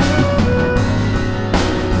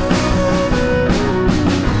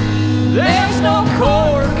 There's no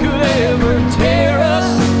cord could ever tear us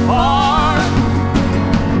apart.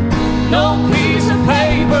 No piece of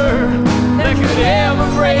paper that could ever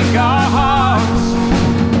break our hearts.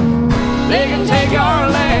 They can take our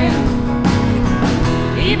land,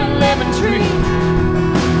 even lemon tree,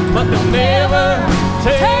 but they'll never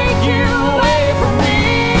take you away from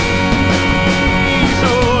me. So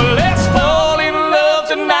let's fall in love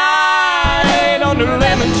tonight under a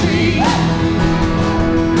lemon tree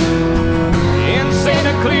and send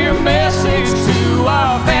a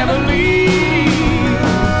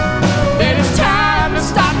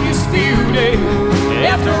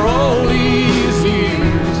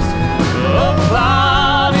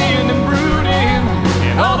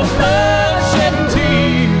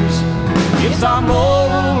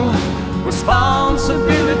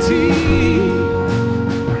responsibility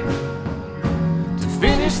to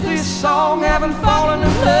finish this song having fallen in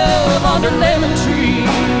love under lemon tree.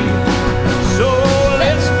 So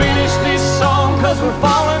let's finish this song 'cause we're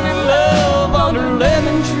falling in love under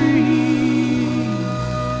lemon tree.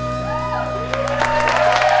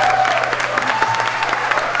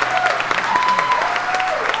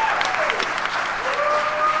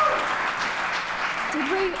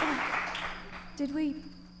 Did we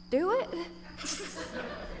do it?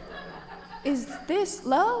 Is this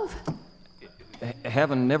love?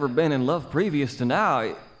 Having never been in love previous to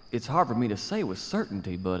now, it's hard for me to say with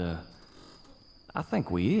certainty, but I think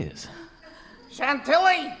we is.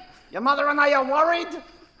 Chantilly, your mother and I are worried.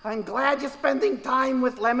 I'm glad you're spending time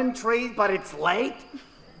with Lemon Tree, but it's late.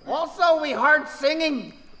 Also, we heard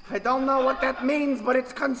singing. I don't know what that means, but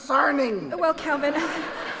it's concerning. Well, Calvin,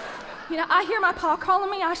 I hear my pa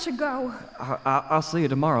calling me. I should go. I'll see you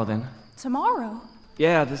tomorrow then. Tomorrow?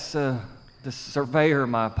 Yeah, this surveyor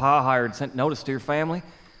my pa hired sent notice to your family.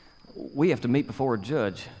 We have to meet before a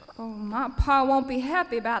judge. Oh, my pa won't be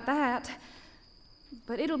happy about that.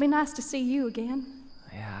 But it'll be nice to see you again.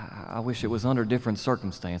 Yeah, I wish it was under different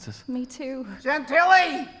circumstances. Me too.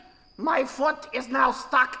 Chantilly, my foot is now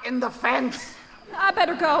stuck in the fence. I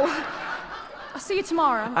better go. I'll see you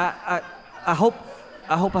tomorrow. I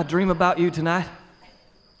hope I dream about you tonight.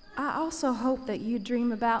 I also hope that you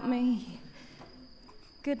dream about me.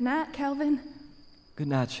 Good night, Calvin. Good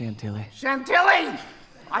night, Chantilly. Chantilly,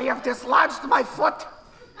 I have dislodged my foot.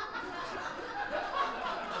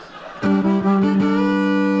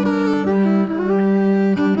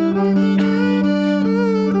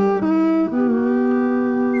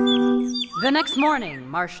 The next morning,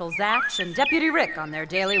 Marshal Zach and Deputy Rick on their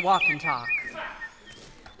daily walk and talk.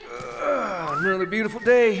 Another beautiful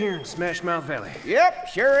day here in Smash Mouth Valley. Yep,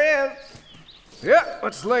 sure is. Yep,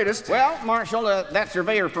 what's the latest? Well, Marshal, that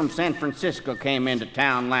surveyor from San Francisco came into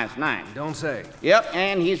town last night. Don't say. Yep,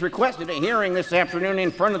 and he's requested a hearing this afternoon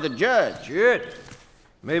in front of the judge. Good.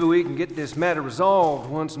 Maybe we can get this matter resolved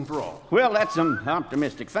once and for all. Well, that's some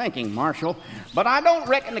optimistic thinking, Marshal. But I don't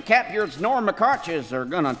reckon the Capyards nor McArches are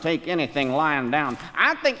gonna take anything lying down.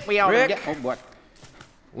 I think we ought Rick, to get... Oh, what?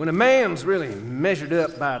 When a man's really measured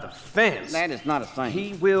up by the fence... That is not a thing.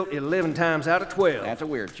 He will 11 times out of 12... That's a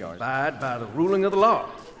weird charge. ...abide by the ruling of the law.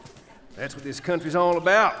 That's what this country's all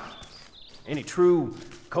about. Any true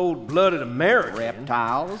cold-blooded American...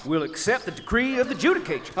 Reptiles. ...will accept the decree of the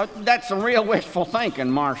judicature. That's some real wishful thinking,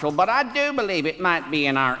 Marshal, but I do believe it might be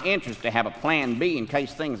in our interest to have a plan B in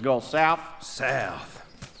case things go south. South.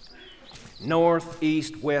 North,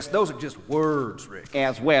 east, west, those are just words, Rick.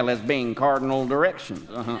 As well as being cardinal directions,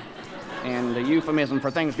 And a euphemism for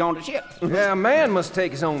things going to shit. Yeah, a man must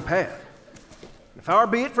take his own path. Far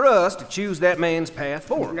be it for us to choose that man's path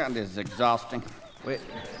for him. God, this is exhausting. Well,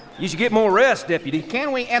 you should get more rest, Deputy.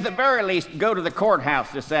 Can we, at the very least, go to the courthouse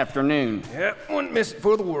this afternoon? Yep, wouldn't miss it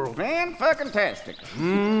for the world. Man-fucking-tastic.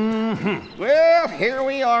 Mm-hmm. Well, here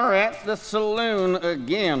we are at the saloon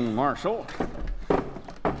again, Marshal.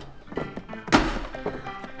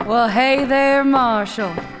 Well, hey there,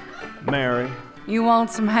 Marshal. Mary. You want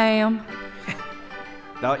some ham?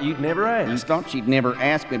 Thought you'd never ask. You thought she'd never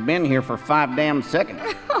ask? We'd been here for 5 damn seconds.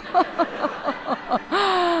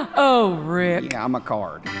 Oh, Rick. Yeah, I'm a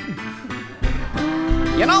card.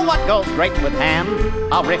 You know what goes great with ham?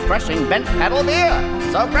 A refreshing bent paddle beer.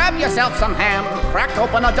 So grab yourself some ham, crack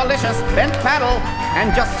open a delicious bent paddle,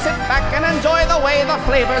 and just sit back and enjoy the way the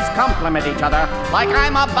flavors complement each other, like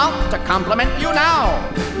I'm about to compliment you now.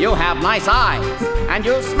 You have nice eyes, and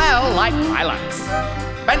you smell like lilacs.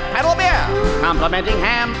 Bent paddle beer, complimenting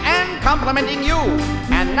ham and complimenting you.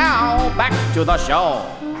 And now, back to the show.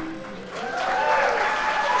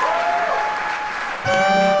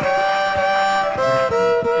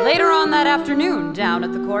 Later on that afternoon, down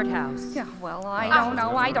at the courthouse. Yeah, well, I don't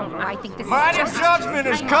know. I think this Mighty is just... judgment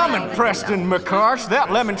is coming, Preston McArch.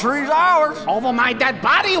 That lemon tree's ours. Over my dead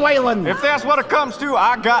body, Waylon. If that's what it comes to,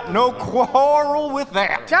 I got no quarrel with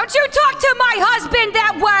that. Don't you talk to my husband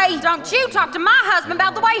that way! Don't you talk to my husband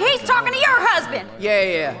about the way he's talking to your husband!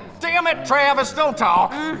 Yeah. Damn it, Travis, don't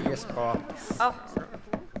talk. Yes, Pa. Oh.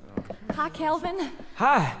 Hi, Calvin.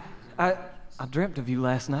 Hi. I dreamt of you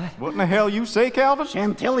last night. What in the hell you say, Calvin?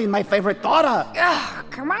 Chantilly, my favorite daughter.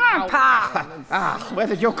 Come on, Pa. Where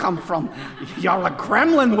did you come from? You're a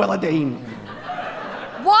gremlin, Willadine.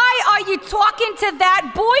 Why are you talking to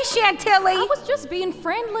that boy, Chantilly? I was just being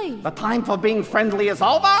friendly. The time for being friendly is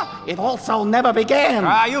over. It also never began.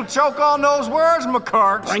 You choke on those words,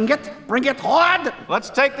 McArch. Bring it hard.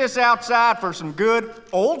 Let's take this outside for some good,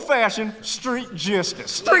 old-fashioned street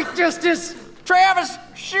justice. Street justice! Travis,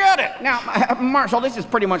 Shut it! Now, Marshal, this is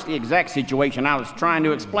pretty much the exact situation I was trying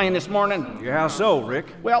to explain this morning. Yeah, how so, Rick?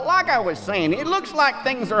 Well, like I was saying, it looks like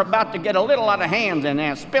things are about to get a little out of hand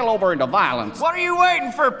and spill over into violence. What are you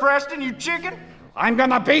waiting for, Preston, you chicken? I'm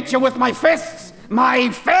gonna beat you with my fists! My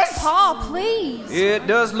fists! Paul, please. It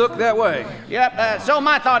does look that way. Yep, so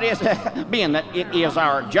my thought is, being that it is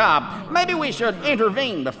our job, maybe we should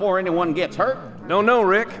intervene before anyone gets hurt. No,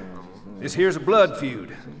 Rick. This here's a blood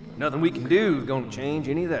feud. Nothing we can do is gonna change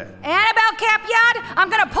any of that. Annabelle Capyard,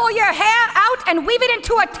 I'm gonna pull your hair out and weave it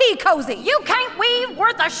into a tea cozy. You can't weave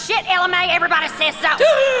worth a shit, LMA. Everybody says so.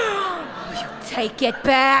 You take it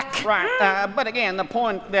back. Right, but again, the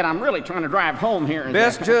point that I'm really trying to drive home here is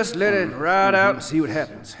Best that... just let it ride out and see what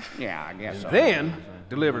happens. Yeah, I guess so. Then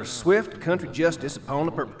deliver swift country justice upon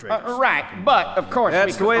the perpetrators. Right, but of course...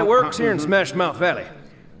 That's the way it works here in Smash Mouth Valley.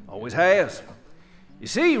 Always has. You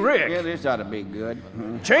see, Rick... Yeah, this ought to be good.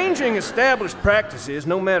 Changing established practices,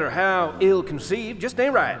 no matter how ill-conceived, just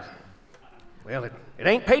ain't right. Well, it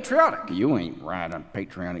ain't patriotic. You ain't right on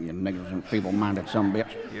patriotic, you niggers and feeble-minded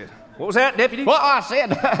sumbitch. Yeah. What was that, Deputy? Well, I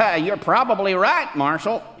said, you're probably right,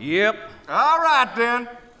 Marshal. Yep. All right, then.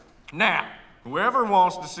 Now, whoever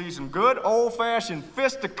wants to see some good old-fashioned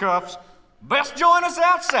fisticuffs, best join us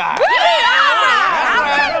outside. That's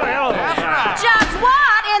right. Just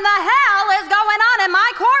what in the hell is going on in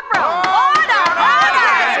my courtroom? Order!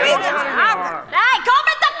 Hey, calm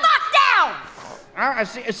it the fuck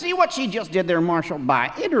down! See what she just did there, Marshal?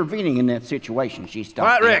 By intervening in that situation, she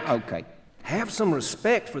stopped. All right, Rick. Okay. Have some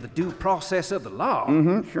respect for the due process of the law.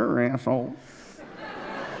 Sure, asshole.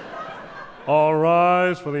 All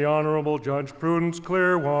rise for the Honorable Judge Prudence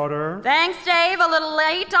Clearwater. Thanks, Dave. A little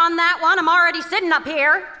late on that one. I'm already sitting up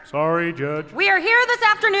here. Sorry, Judge. We are here this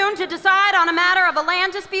afternoon to decide on a matter of a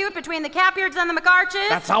land dispute between the Capyards and the McArches.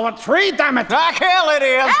 That's our tree, damn it! Like hell it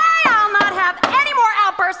is! Hey, I'll not have any more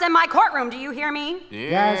outbursts in my courtroom. Do you hear me?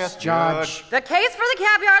 Yes, Judge. The case for the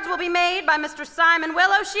Capyards will be made by Mr. Simon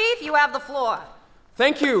Willowsheaf. You have the floor.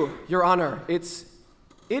 Thank you, Your Honor. It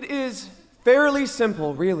is fairly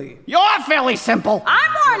simple, really. You're fairly simple.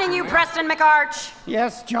 I'm warning you, Preston McArch.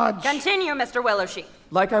 Yes, Judge. Continue, Mr. Willowsheaf.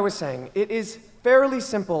 Like I was saying, it is fairly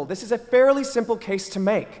simple. This is a fairly simple case to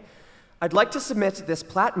make. I'd like to submit this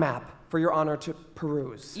plat map for Your Honor to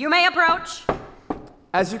peruse. You may approach.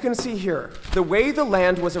 As you can see here, the way the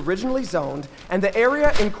land was originally zoned and the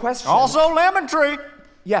area in question... Also lemon tree.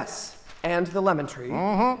 Yes, and the lemon tree.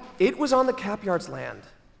 It was on the Capyard's land.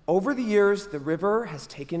 Over the years, the river has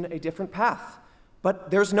taken a different path, but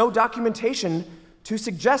there's no documentation to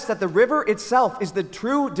suggest that the river itself is the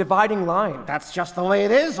true dividing line. That's just the way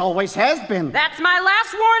it is, always has been. That's my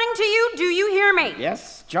last warning to you. Do you hear me?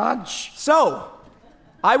 Yes, Judge. So,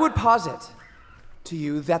 I would posit to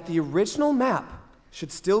you that the original map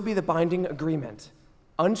should still be the binding agreement,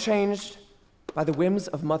 unchanged by the whims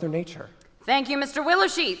of Mother Nature. Thank you, Mr.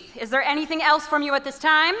 Willowsheaf. Is there anything else from you at this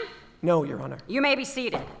time? No, Your Honor. You may be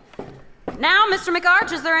seated. Now, Mr.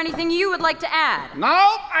 McArch, is there anything you would like to add? No,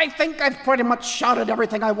 I think I've pretty much shouted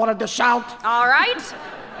everything I wanted to shout. All right.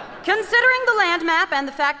 Considering the land map and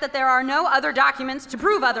the fact that there are no other documents to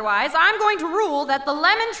prove otherwise, I'm going to rule that the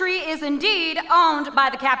lemon tree is indeed owned by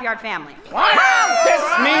the Capyard family. What? This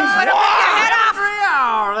means Head off!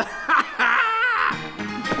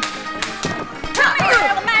 Come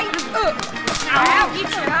here, mate! I'll get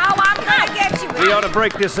you. Oh, I'm gonna get you. We ought to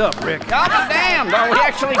break this up, Rick. God damn, are we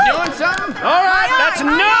actually doing something? All right, that's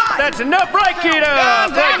enough. That's enough. Break it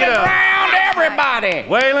up. Break it up. Round, everybody.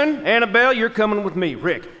 Waylon, Annabelle, you're coming with me.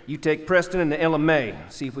 Rick, you take Preston and the LMA.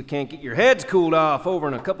 See if we can't get your heads cooled off over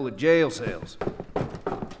in a couple of jail cells.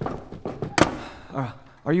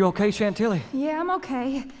 Are you okay, Chantilly? Yeah, I'm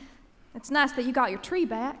okay. It's nice that you got your tree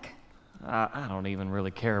back. I don't even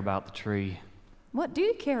really care about the tree. What do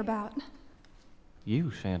you care about?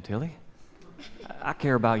 You, Chantilly. I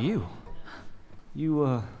care about you.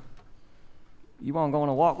 You wanna go on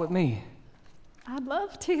a walk with me? I'd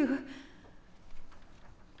love to.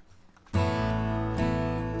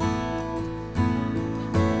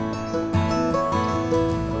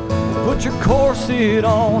 Put your corset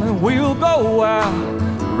on and we'll go out,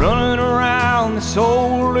 running around this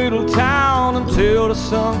old little town until the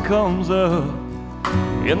sun comes up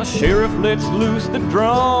and the sheriff lets loose the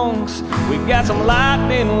drunks. We got some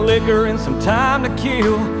lightning, liquor, and some time to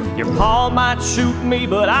kill. Your pa might shoot me,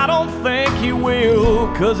 but I don't think he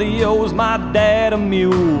will, 'cause he owes my dad a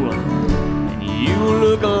mule. And you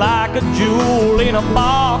look like a jewel in a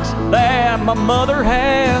box that my mother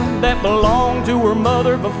had, that belonged to her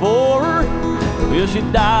mother before her. Well, she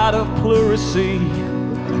died of pleurisy,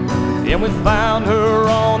 and we found her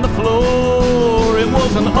on the floor. It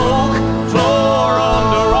was an oak floor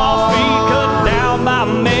under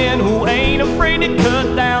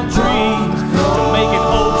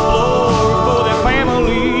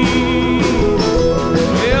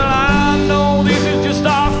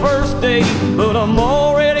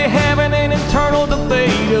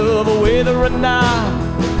night,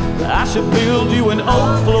 I should build you an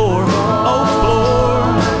oak floor, oak floor,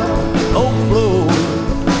 oak floor.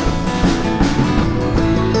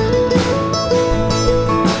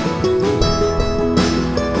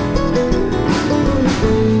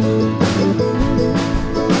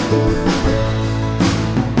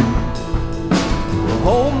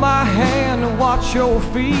 Hold my hand and watch your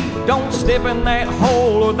feet. Don't step in that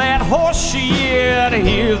hole or that horse shit.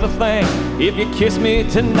 Here's the thing, if you kiss me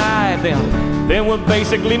tonight, then we're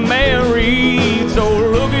basically married. So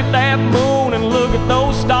look at that moon and look at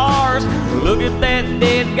those stars. Look at that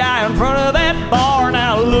dead guy in front of that bar.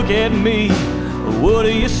 Now look at me, what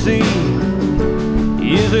do you see?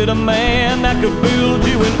 Is it a man that could build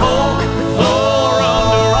you an oak floor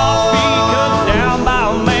under our feet? Cut down by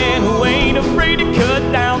a man who ain't afraid to cut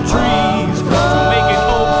down trees to make an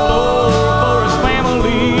oak floor for his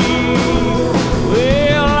family.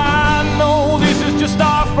 Well, I know this is just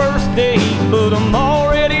our first date, but I'm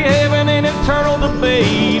already having an eternal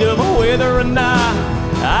debate of whether or not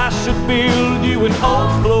I should build you an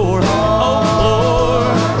oak floor, oak floor,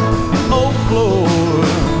 oak floor.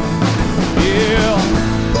 Yeah.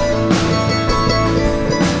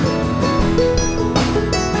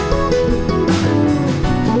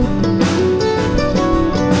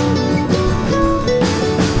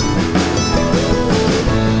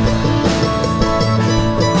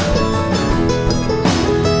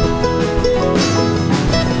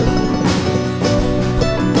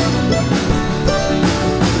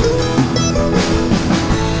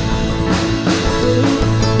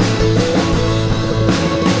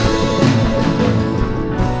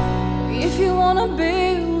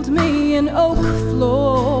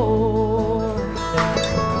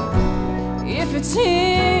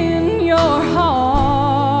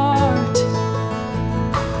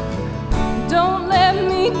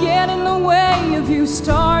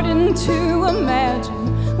 Starting to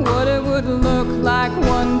imagine what it would look like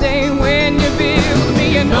one day when you build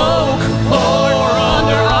me an oak floor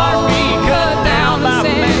under our feet, cut down by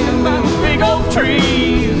big oak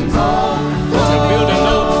trees to build an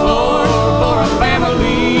oak floor for a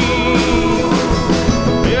family.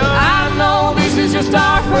 Yeah, I know this is just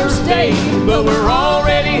our first date, but we're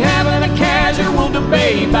already having a casual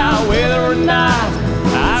debate about whether or not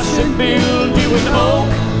I should build you an oak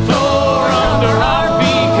floor under our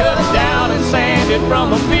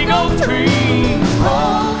from a big oak tree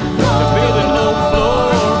to build an oak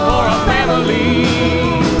floor for a family.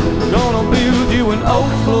 Gonna build you an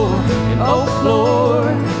oak floor, an oak floor,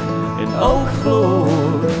 an oak floor.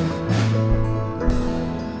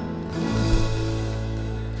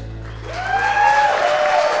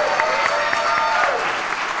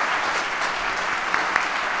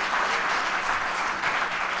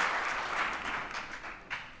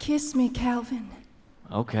 Kiss me, Calvin.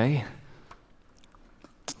 Okay.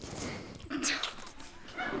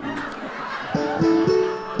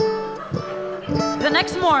 The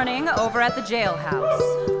next morning, over at the jailhouse.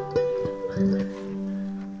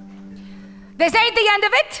 This ain't the end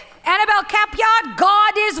of it. Annabelle Capyard,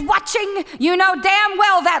 God is watching. You know damn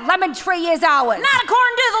well that lemon tree is ours. Not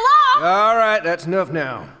according to the law. All right, that's enough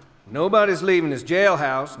now. Nobody's leaving this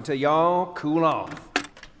jailhouse until y'all cool off.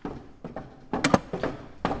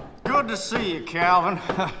 Good to see you, Calvin.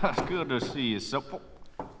 Good to see you. So,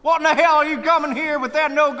 what in the hell are you coming here with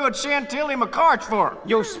that no-good Chantilly McArch for?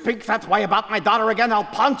 You speak that way about my daughter again, I'll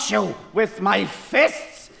punch you with my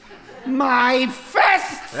fists. My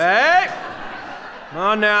fists! Hey! Come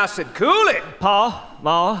on now, I said cool it. Pa,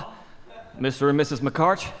 Ma, Mr. and Mrs.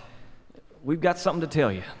 McArch, we've got something to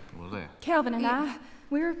tell you. What's that? Calvin and I,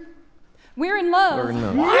 we're in love. We're in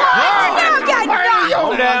love. Calm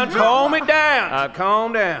down, calm it down.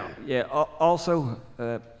 Calm down. Yeah, also,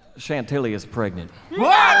 Chantilly is pregnant. What?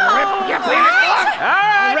 Rip your penis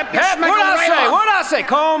off! Rip your What'd I say?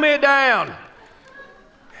 Calm it down.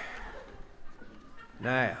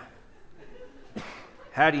 Now,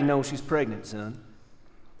 how do you know she's pregnant, son?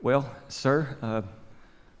 Well, sir,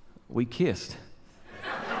 we kissed.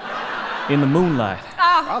 In the moonlight.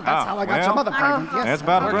 Well, that's how I got your mother pregnant. Yes. That's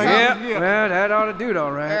about pregnant. Yeah, well, that ought to do it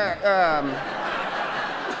all right.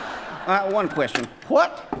 One question.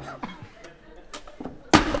 What?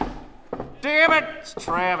 Damn it, it's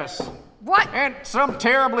Travis. What? And some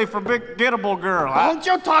terribly forgettable girl. Don't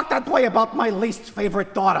you talk that way about my least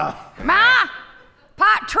favorite daughter. Ma,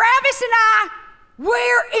 Pa, Travis and I,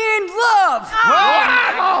 we're in love.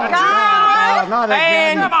 Not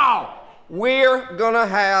again. Come on. We're gonna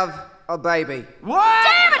have a baby. What?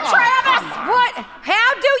 Damn it, Travis! What?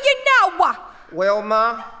 How do you know? Well,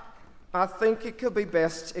 Ma, I think it could be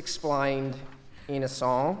best explained in a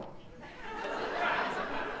song.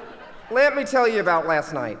 Let me tell you about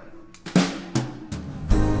last night.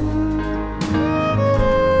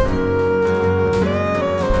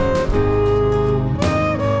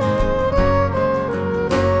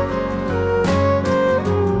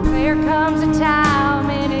 There comes a time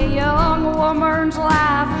in a young woman's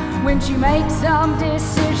life when she makes some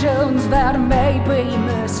decisions that may be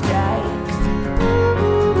mistakes.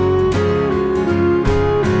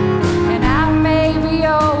 And I may be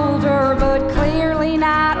older, but clearly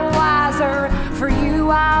not wiser. For you,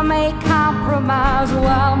 I may compromise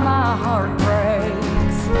while my heart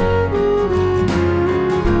breaks.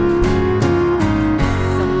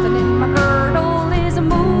 Something in my girdle is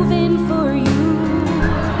moving for you.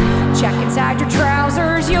 Check inside your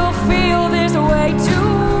trousers, you'll feel this way too.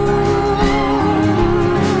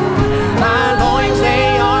 My loins,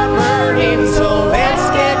 they are burning, so let's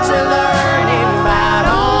get to learning about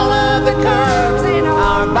all of the curves in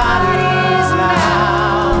our bodies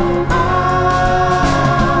now.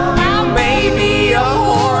 You may be a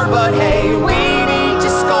whore, but hey, we need to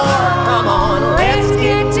score. Come on, let's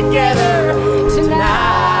get together tonight.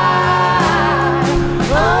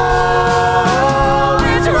 Oh,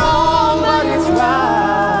 it's wrong, but it's right.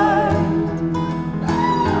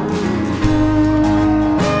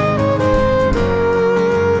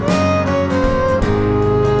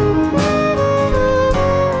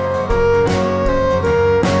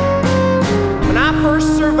 When I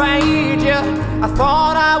first surveyed you, I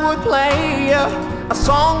thought I would play you a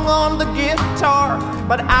song on the guitar,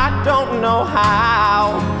 but I don't know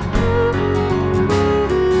how.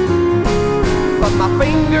 But my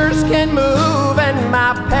fingers can move and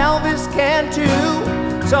my pelvis can too,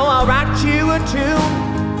 so I'll write you a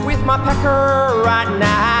tune with my pecker right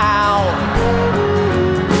now.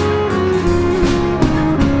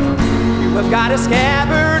 You have got a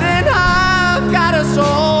scabbard and I've got a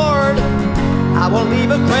sword. I will leave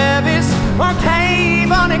a crevice or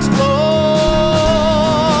cave unexplored.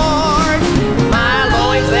 My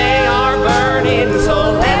loins, they are burning,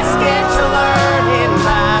 so let's get to learning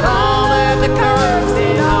about all of the curves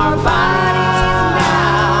in our bodies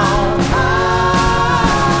now.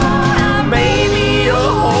 I may be a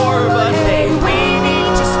whore, but hey, we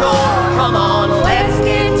need to score. Come on, let's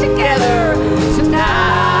get together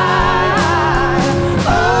tonight.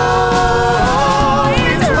 Oh,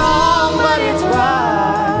 it's wrong, but it's right.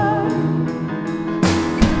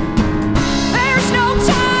 There's no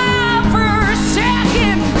time for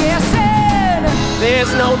second guessing.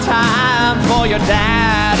 There's no time for your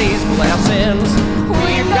daddy's blessings.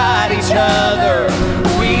 We've got each other,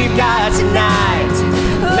 we've got tonight.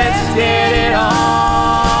 Let's get it on.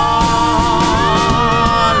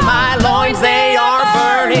 My loins, they are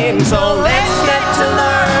burning, so let's get to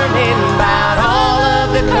learning about all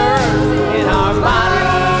of the curves in our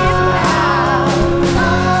bodies now.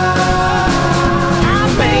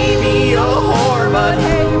 I may be a whore, but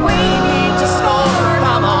hey, we need to score.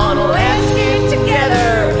 Come on, let's get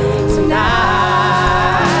together tonight.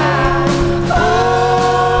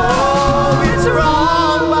 Oh, it's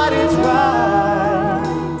wrong, but it's right.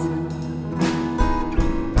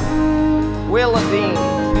 Willadine.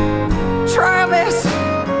 Travis!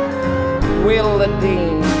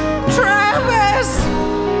 Willadine. Travis!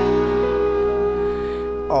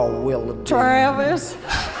 Oh, Willadine. Travis!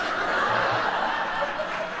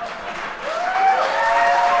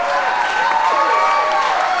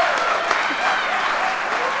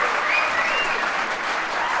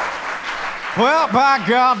 Well, by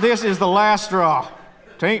God, this is the last straw.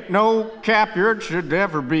 Tain't no Capyard should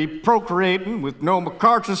ever be procreating with no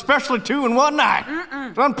McArch, especially two in one night.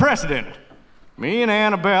 It's unprecedented. Me and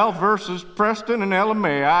Annabelle versus Preston and Ella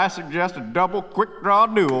May. I suggest a double quick draw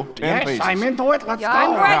duel. 10 Yes, pieces. I'm into it. Let's go.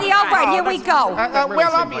 I'm ready, all right, here we go.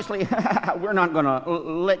 Well, obviously, we're not going to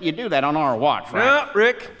let you do that on our watch, right? No,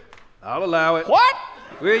 Rick, I'll allow it. What?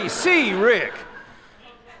 Well, you see, Rick,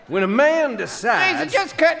 when a man decides... Please,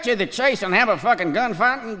 just cut to the chase and have a fucking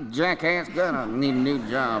gunfight. You jackass gonna need a new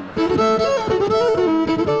job.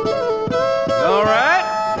 All right.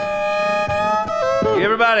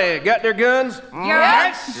 Everybody got their guns?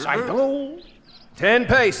 Yes. Psycho. 10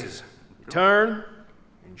 paces. Turn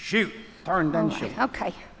and shoot. Turn, then shoot. Okay,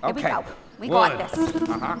 here we Okay. go. We One. got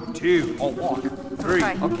this. 2. Oh, walk. 3.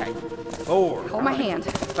 Okay. 4. Hold my hand.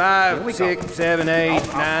 5, 6, 7,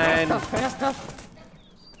 8, 9, Faster.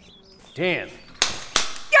 10.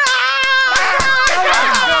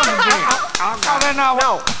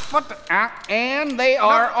 What the? And they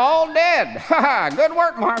are all dead. Good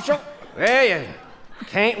work, Marshal. Well, you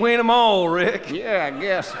can't win them all, Rick. Yeah, I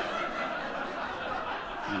guess.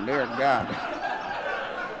 Dear God.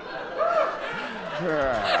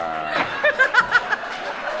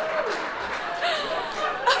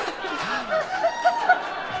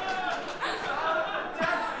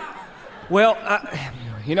 Well,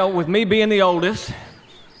 with me being the oldest,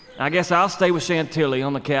 I guess I'll stay with Chantilly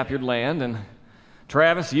on the Capyard land, and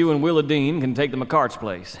Travis, you and Willa Dean can take the McArch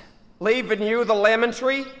place. Leaving you the lemon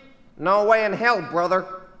tree? No way in hell, brother.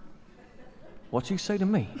 What you say to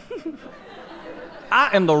me?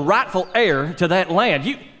 I am the rightful heir to that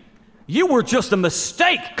land. You were just a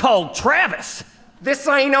mistake called Travis. This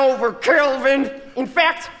ain't over, Kelvin. In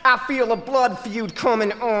fact, I feel a blood feud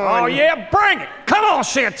coming on. Oh, yeah? Bring it. Come on,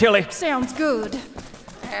 Chantilly. Sounds good.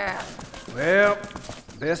 Well,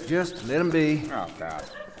 best just let him be. Oh, God.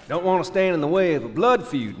 Don't want to stand in the way of a blood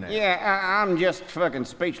feud now. Yeah, I'm just fucking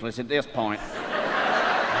speechless at this point.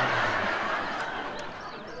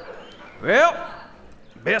 Well,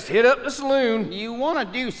 best hit up the saloon. You want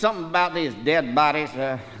to do something about these dead bodies?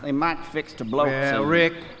 They might fix the bloke. Well,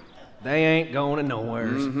 Rick, they ain't going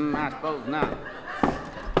nowheres. I suppose not.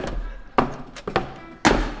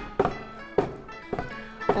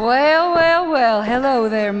 Well, hello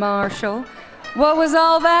there, Marshal. What was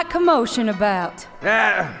all that commotion about?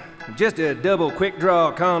 Just a double quick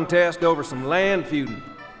draw contest over some land feuding.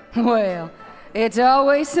 Well, it's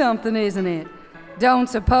always something, isn't it? Don't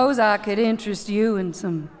suppose I could interest you in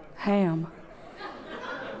some ham.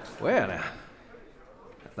 Well, now,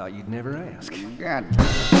 I thought you'd never ask. God.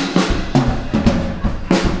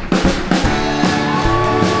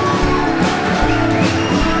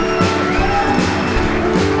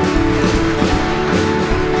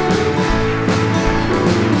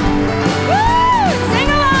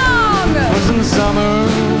 Summer,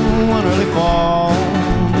 one early fall,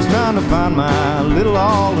 just trying to find my little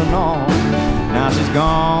all in all. Now she's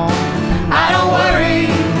gone. I don't worry,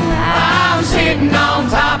 I'm sitting on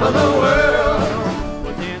top of the world.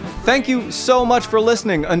 Thank you so much for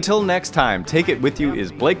listening. Until next time, Take It With You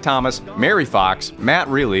is Blake Thomas, Mary Fox, Matt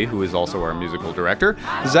Reilly, who is also our musical director,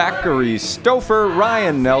 Zachary Stouffer,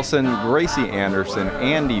 Ryan Nelson, Gracie Anderson,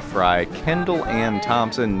 Andy Fry, Kendall Ann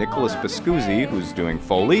Thompson, Nicholas Biscuzzi, who's doing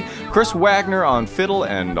Foley, Chris Wagner on fiddle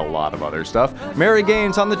and a lot of other stuff, Mary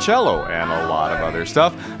Gaines on the cello and a lot of other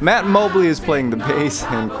stuff, Matt Mobley is playing the bass,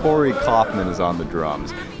 and Corey Kaufman is on the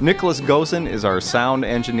drums. Nicholas Gosen is our sound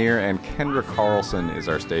engineer, and Kendra Carlson is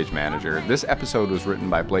our stage manager. This episode was written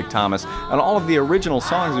by Blake Thomas, and all of the original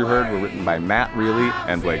songs you heard were written by Matt Reilly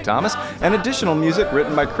and Blake Thomas, and additional music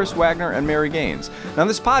written by Chris Wagner and Mary Gaines. Now,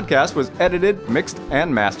 this podcast was edited, mixed,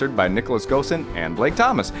 and mastered by Nicholas Gosen and Blake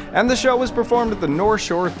Thomas, and the show was performed at the North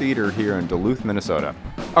Shore Theater here in Duluth, Minnesota.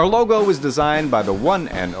 Our logo was designed by the one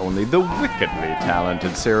and only, the wickedly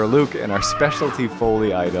talented Sarah Luke, and our specialty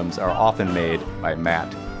Foley items are often made by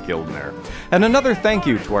Matt Gildner. And another thank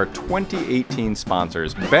you to our 2018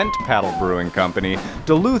 sponsors, Bent Paddle Brewing Company,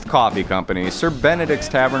 Duluth Coffee Company, Sir Benedict's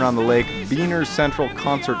Tavern on the Lake, Beaner's Central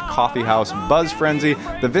Concert Coffee House, Buzz Frenzy,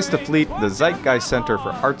 the Vista Fleet, the Zeitgeist Center for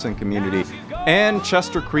Arts and Community, and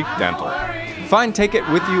Chester Creek Dental. Find Take It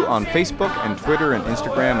With You on Facebook and Twitter and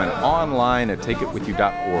Instagram, and online at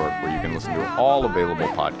takeitwithyou.org, where you can listen to all available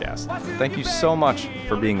podcasts. Thank you so much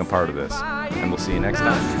for being a part of this, and we'll see you next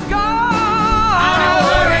time. Don't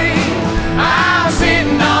worry.